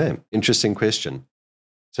 Okay, interesting question.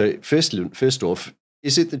 So first off,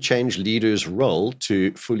 is it the change leader's role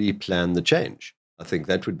to fully plan the change? I think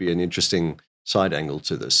that would be an interesting side angle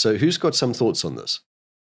to this. So who's got some thoughts on this?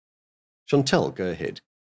 Shontelle, go ahead.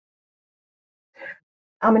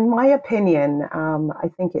 In my opinion, I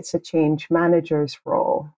think it's a change manager's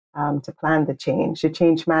role to plan the change. The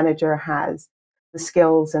change manager has the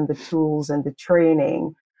skills and the tools and the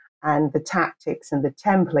training and the tactics and the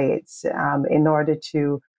templates in order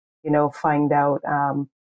to, find out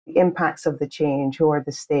the impacts of the change. Who are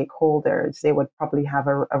the stakeholders? They would probably have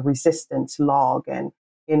a resistance log and,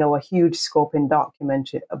 a huge scoping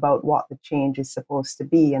document about what the change is supposed to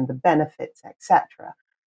be and the benefits, etc.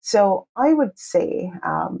 So I would say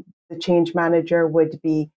the change manager would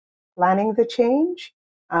be planning the change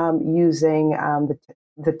using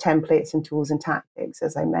the templates and tools and tactics,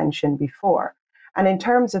 as I mentioned before. And in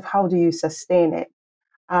terms of how do you sustain it,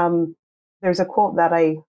 there's a quote that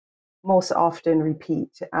I most often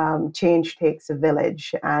repeat, change takes a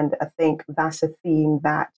village. And I think that's a theme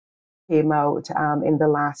that came out in the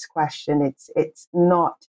last question. It's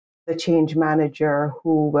not the change manager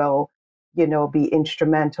who will, be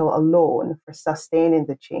instrumental alone for sustaining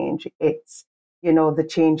the change. It's, the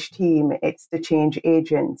change team, it's the change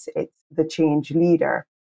agents, it's the change leader.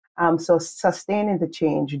 So sustaining the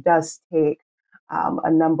change does take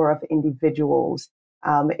a number of individuals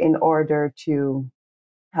in order to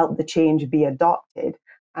help the change be adopted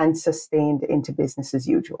and sustained into business as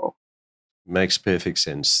usual. Makes perfect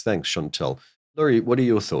sense. Thanks, Shontelle. Laurie, what are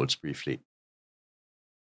your thoughts briefly?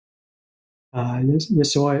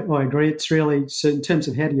 Yes, so I agree. It's really, so in terms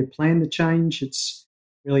of how do you plan the change, it's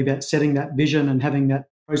really about setting that vision and having that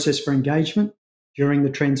process for engagement during the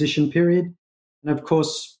transition period. And of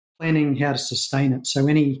course, planning how to sustain it. So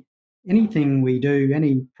anything we do,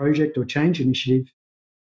 any project or change initiative,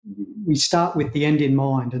 we start with the end in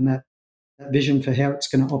mind and that vision for how it's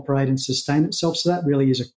going to operate and sustain itself. So that really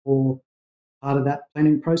is a core part of that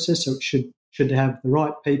planning process. So it should have the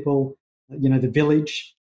right people, the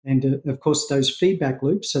village, and of course those feedback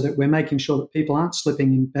loops, so that we're making sure that people aren't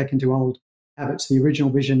slipping back into old habits. The original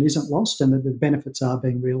vision isn't lost and that the benefits are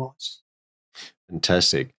being realised.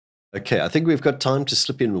 Fantastic. Okay, I think we've got time to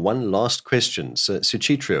slip in one last question. So,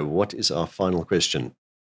 Suchitra, what is our final question?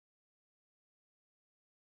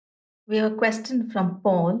 We have a question from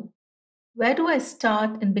Paul. Where do I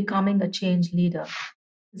start in becoming a change leader?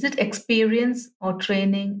 Is it experience or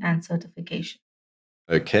training and certification?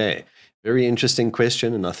 Okay, very interesting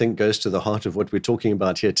question, and I think goes to the heart of what we're talking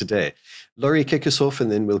about here today. Laurie, kick us off,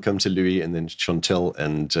 and then we'll come to Louis, and then Shontelle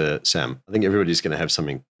and Sam. I think everybody's going to have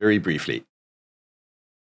something very briefly.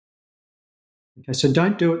 Okay, so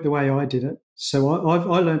don't do it the way I did it. So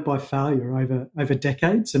I learned by failure over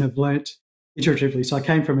decades and have learnt iteratively. So I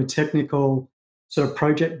came from a technical sort of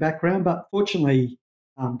project background, but fortunately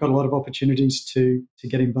got a lot of opportunities to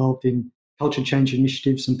get involved in culture change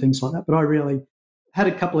initiatives and things like that. But I really had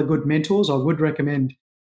a couple of good mentors. I would recommend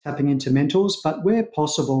tapping into mentors, but where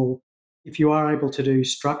possible, if you are able to do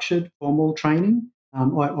structured formal training,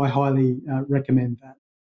 I highly recommend that.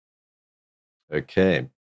 Okay.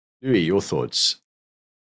 Louis, your thoughts?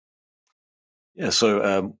 Yeah,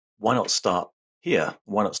 so why not start here?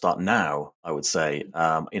 Why not start now? I would say,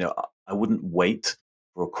 I wouldn't wait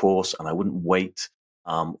for a course, and I wouldn't wait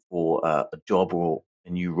for a job or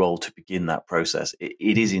a new role to begin that process.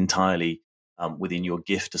 It is entirely within your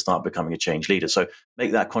gift to start becoming a change leader. So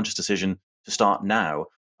make that conscious decision to start now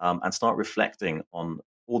and start reflecting on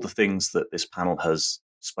all the things that this panel has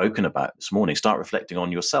spoken about this morning. Start reflecting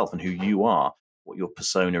on yourself and who you are, what your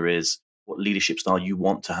persona is, what leadership style you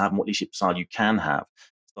want to have, and what leadership style you can have.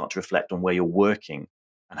 Start to reflect on where you're working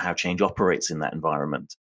and how change operates in that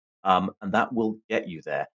environment. And that will get you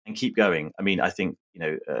there, and keep going. I mean, I think,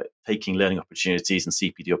 taking learning opportunities and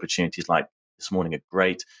CPD opportunities like this morning are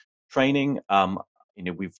great. Training,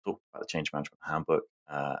 we've talked about the change management handbook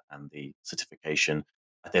and the certification.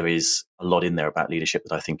 There is a lot in there about leadership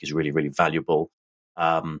that I think is really, really valuable.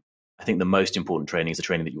 I think the most important training is the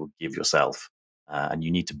training that you will give yourself. And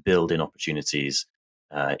you need to build in opportunities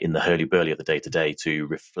in the hurly-burly of the day-to-day to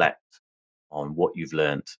reflect on what you've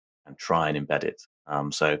learned and try and embed it.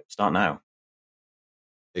 So start now.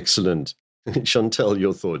 Excellent. Shontelle,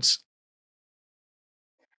 your thoughts?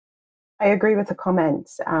 I agree with the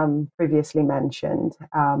comments previously mentioned.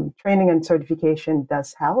 Training and certification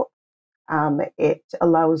does help. It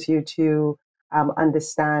allows you to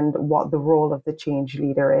understand what the role of the change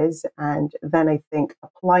leader is. And then I think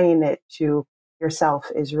applying it to yourself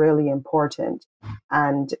is really important,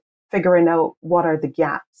 and figuring out what are the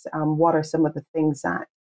gaps, what are some of the things that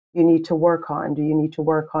you need to work on. Do you need to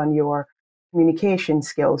work on your communication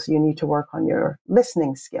skills? You need to work on your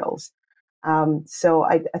listening skills. So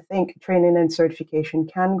I think training and certification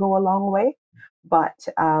can go a long way, but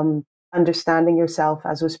understanding yourself,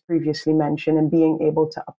 as was previously mentioned, and being able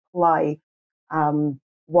to apply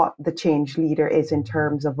what the change leader is in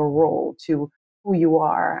terms of a role to who you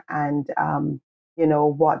are, and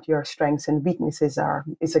what your strengths and weaknesses are,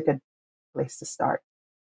 is a good place to start.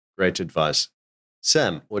 Great advice.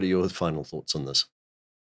 Sam, what are your final thoughts on this?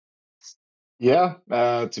 Yeah,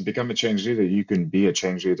 to become a change leader, you can be a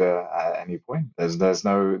change leader at any point. There's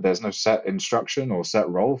no set instruction or set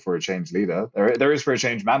role for a change leader. There is for a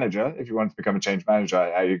change manager. If you want to become a change manager,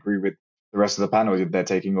 I agree with the rest of the panel. They're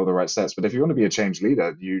taking all the right steps. But if you want to be a change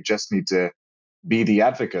leader, you just need to be the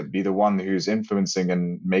advocate, be the one who's influencing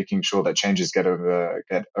and making sure that changes get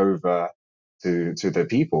over to the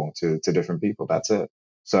people, to different people. That's it.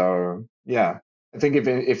 So yeah. I think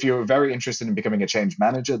if you're very interested in becoming a change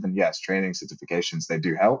manager, then yes, training certifications, they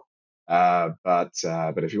do help. But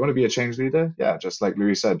if you want to be a change leader, yeah, just like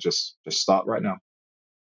Louis said, just start right now.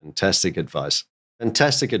 Fantastic advice.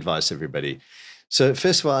 Fantastic advice, everybody. So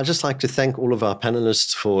first of all, I'd just like to thank all of our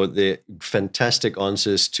panelists for their fantastic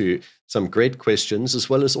answers to some great questions, as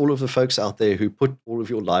well as all of the folks out there who put all of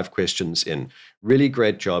your live questions in. Really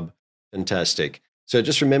great job. Fantastic. So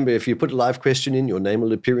just remember, if you put a live question in, your name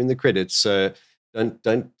will appear in the credits. So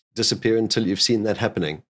don't disappear until you've seen that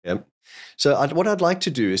happening. Yeah. So what I'd like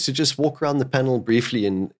to do is to just walk around the panel briefly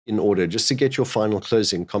in order, just to get your final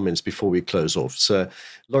closing comments before we close off. So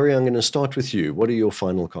Laurie, I'm going to start with you. What are your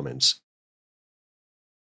final comments?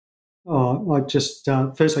 Oh, I just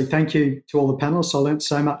firstly, thank you to all the panelists. I learned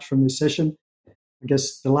so much from this session. I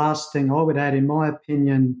guess the last thing I would add, in my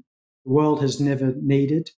opinion, the world has never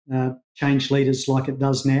needed change leaders like it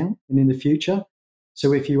does now and in the future.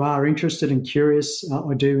 So if you are interested and curious,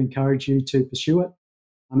 I do encourage you to pursue it.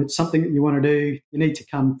 It's something that you want to do. You need to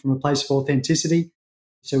come from a place of authenticity.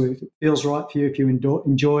 So if it feels right for you, if you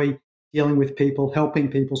enjoy dealing with people, helping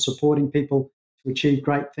people, supporting people to achieve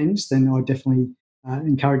great things, then I definitely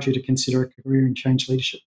encourage you to consider a career in change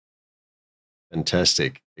leadership.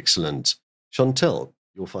 Fantastic. Excellent. Shontelle,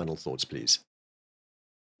 your final thoughts, please.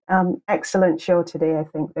 Excellent show today. I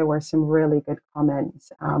think there were some really good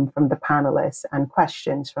comments from the panelists and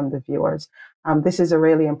questions from the viewers. This is a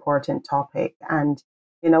really important topic. And,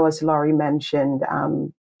 as Laurie mentioned,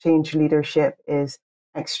 change leadership is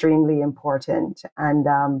extremely important.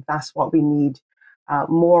 And that's what we need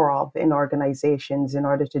more of in organizations in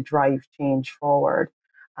order to drive change forward.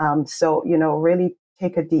 So, really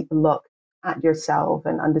take a deep look at yourself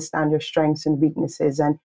and understand your strengths and weaknesses.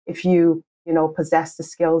 And if you possess the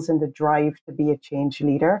skills and the drive to be a change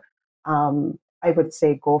leader, I would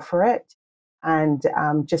say go for it and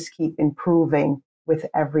just keep improving with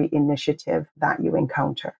every initiative that you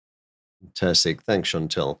encounter. Fantastic. Thanks,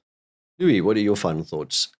 Shontelle. Louis, what are your final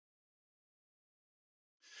thoughts?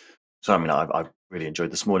 So, I've really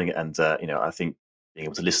enjoyed this morning, and I think being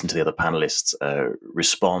able to listen to the other panelists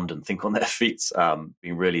respond and think on their feet,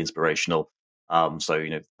 been really inspirational. So,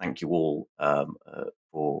 thank you all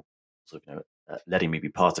for sort of, letting me be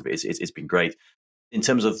part of it. It's been great. In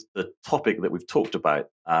terms of the topic that we've talked about,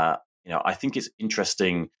 I think it's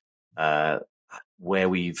interesting where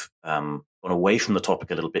we've gone away from the topic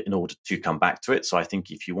a little bit in order to come back to it. So I think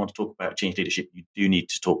if you want to talk about change leadership, you do need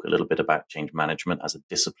to talk a little bit about change management as a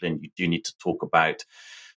discipline. You do need to talk about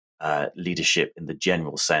leadership in the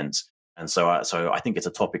general sense. And so I think it's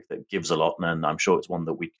a topic that gives a lot, and I'm sure it's one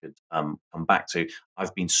that we could come back to.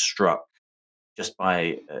 I've been struck just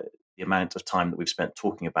by the amount of time that we've spent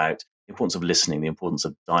talking about the importance of listening, the importance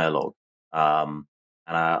of dialogue. And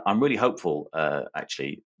I'm really hopeful,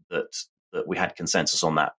 actually, that we had consensus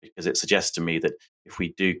on that, because it suggests to me that if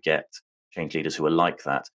we do get change leaders who are like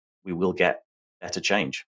that, we will get better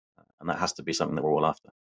change. And that has to be something that we're all after.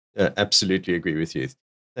 Absolutely agree with you.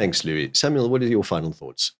 Thanks, Louis. Samuel, what are your final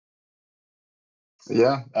thoughts?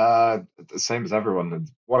 Yeah, the same as everyone.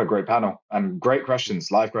 What a great panel, and great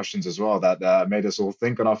questions, live questions as well, that made us all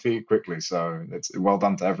think on our feet quickly. So it's well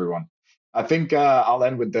done to everyone. I think I'll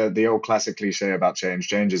end with the old classic cliche about change.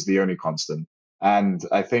 Change is the only constant. And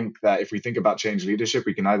I think that if we think about change leadership,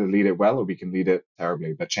 we can either lead it well or we can lead it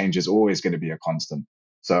terribly, but change is always going to be a constant.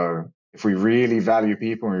 So if we really value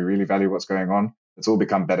people and we really value what's going on, let's all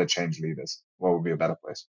become better change leaders. What will be a better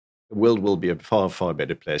place? The world will be a far, far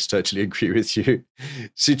better place. Totally agree with you.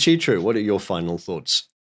 Suchitra, what are your final thoughts?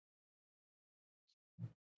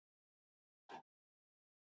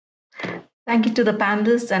 Thank you to the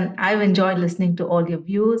panelists, and I've enjoyed listening to all your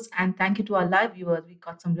views. And thank you to our live viewers. We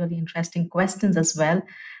got some really interesting questions as well.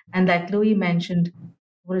 And like Louis mentioned,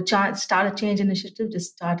 we'll start a change initiative.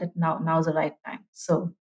 Just start it now. Now's the right time.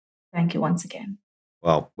 So thank you once again.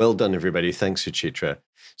 Wow. Well done, everybody. Thanks, Suchitra.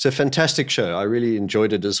 It's a fantastic show. I really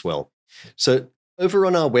enjoyed it as well. So over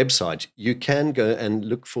on our website, you can go and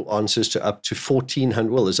look for answers to up to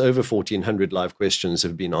 1,400. Well, there's over 1,400 live questions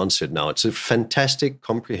have been answered now. It's a fantastic,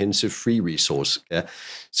 comprehensive, free resource. Yeah?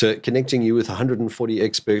 So connecting you with 140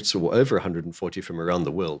 experts, or over 140 from around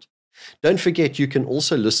the world. Don't forget, you can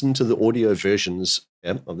also listen to the audio versions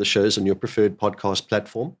of the shows on your preferred podcast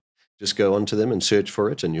platform. Just go onto them and search for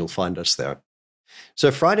it, and you'll find us there.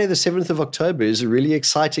 So Friday, the 7th of October is a really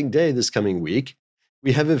exciting day this coming week.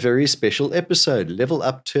 We have a very special episode. Level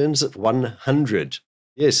Up turns at 100.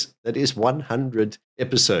 Yes, that is 100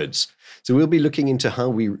 episodes. So we'll be looking into how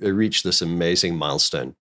we reach this amazing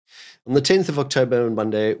milestone. On the 10th of October, on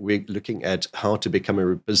Monday, we're looking at how to become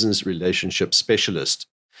a business relationship specialist.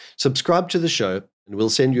 Subscribe to the show, and we'll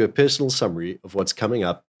send you a personal summary of what's coming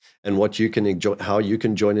up and what you can enjoy, how you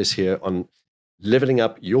can join us here on leveling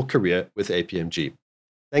up your career with APMG.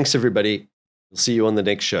 Thanks, everybody. We'll see you on the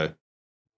next show.